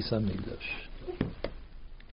third Beis Hamikdash.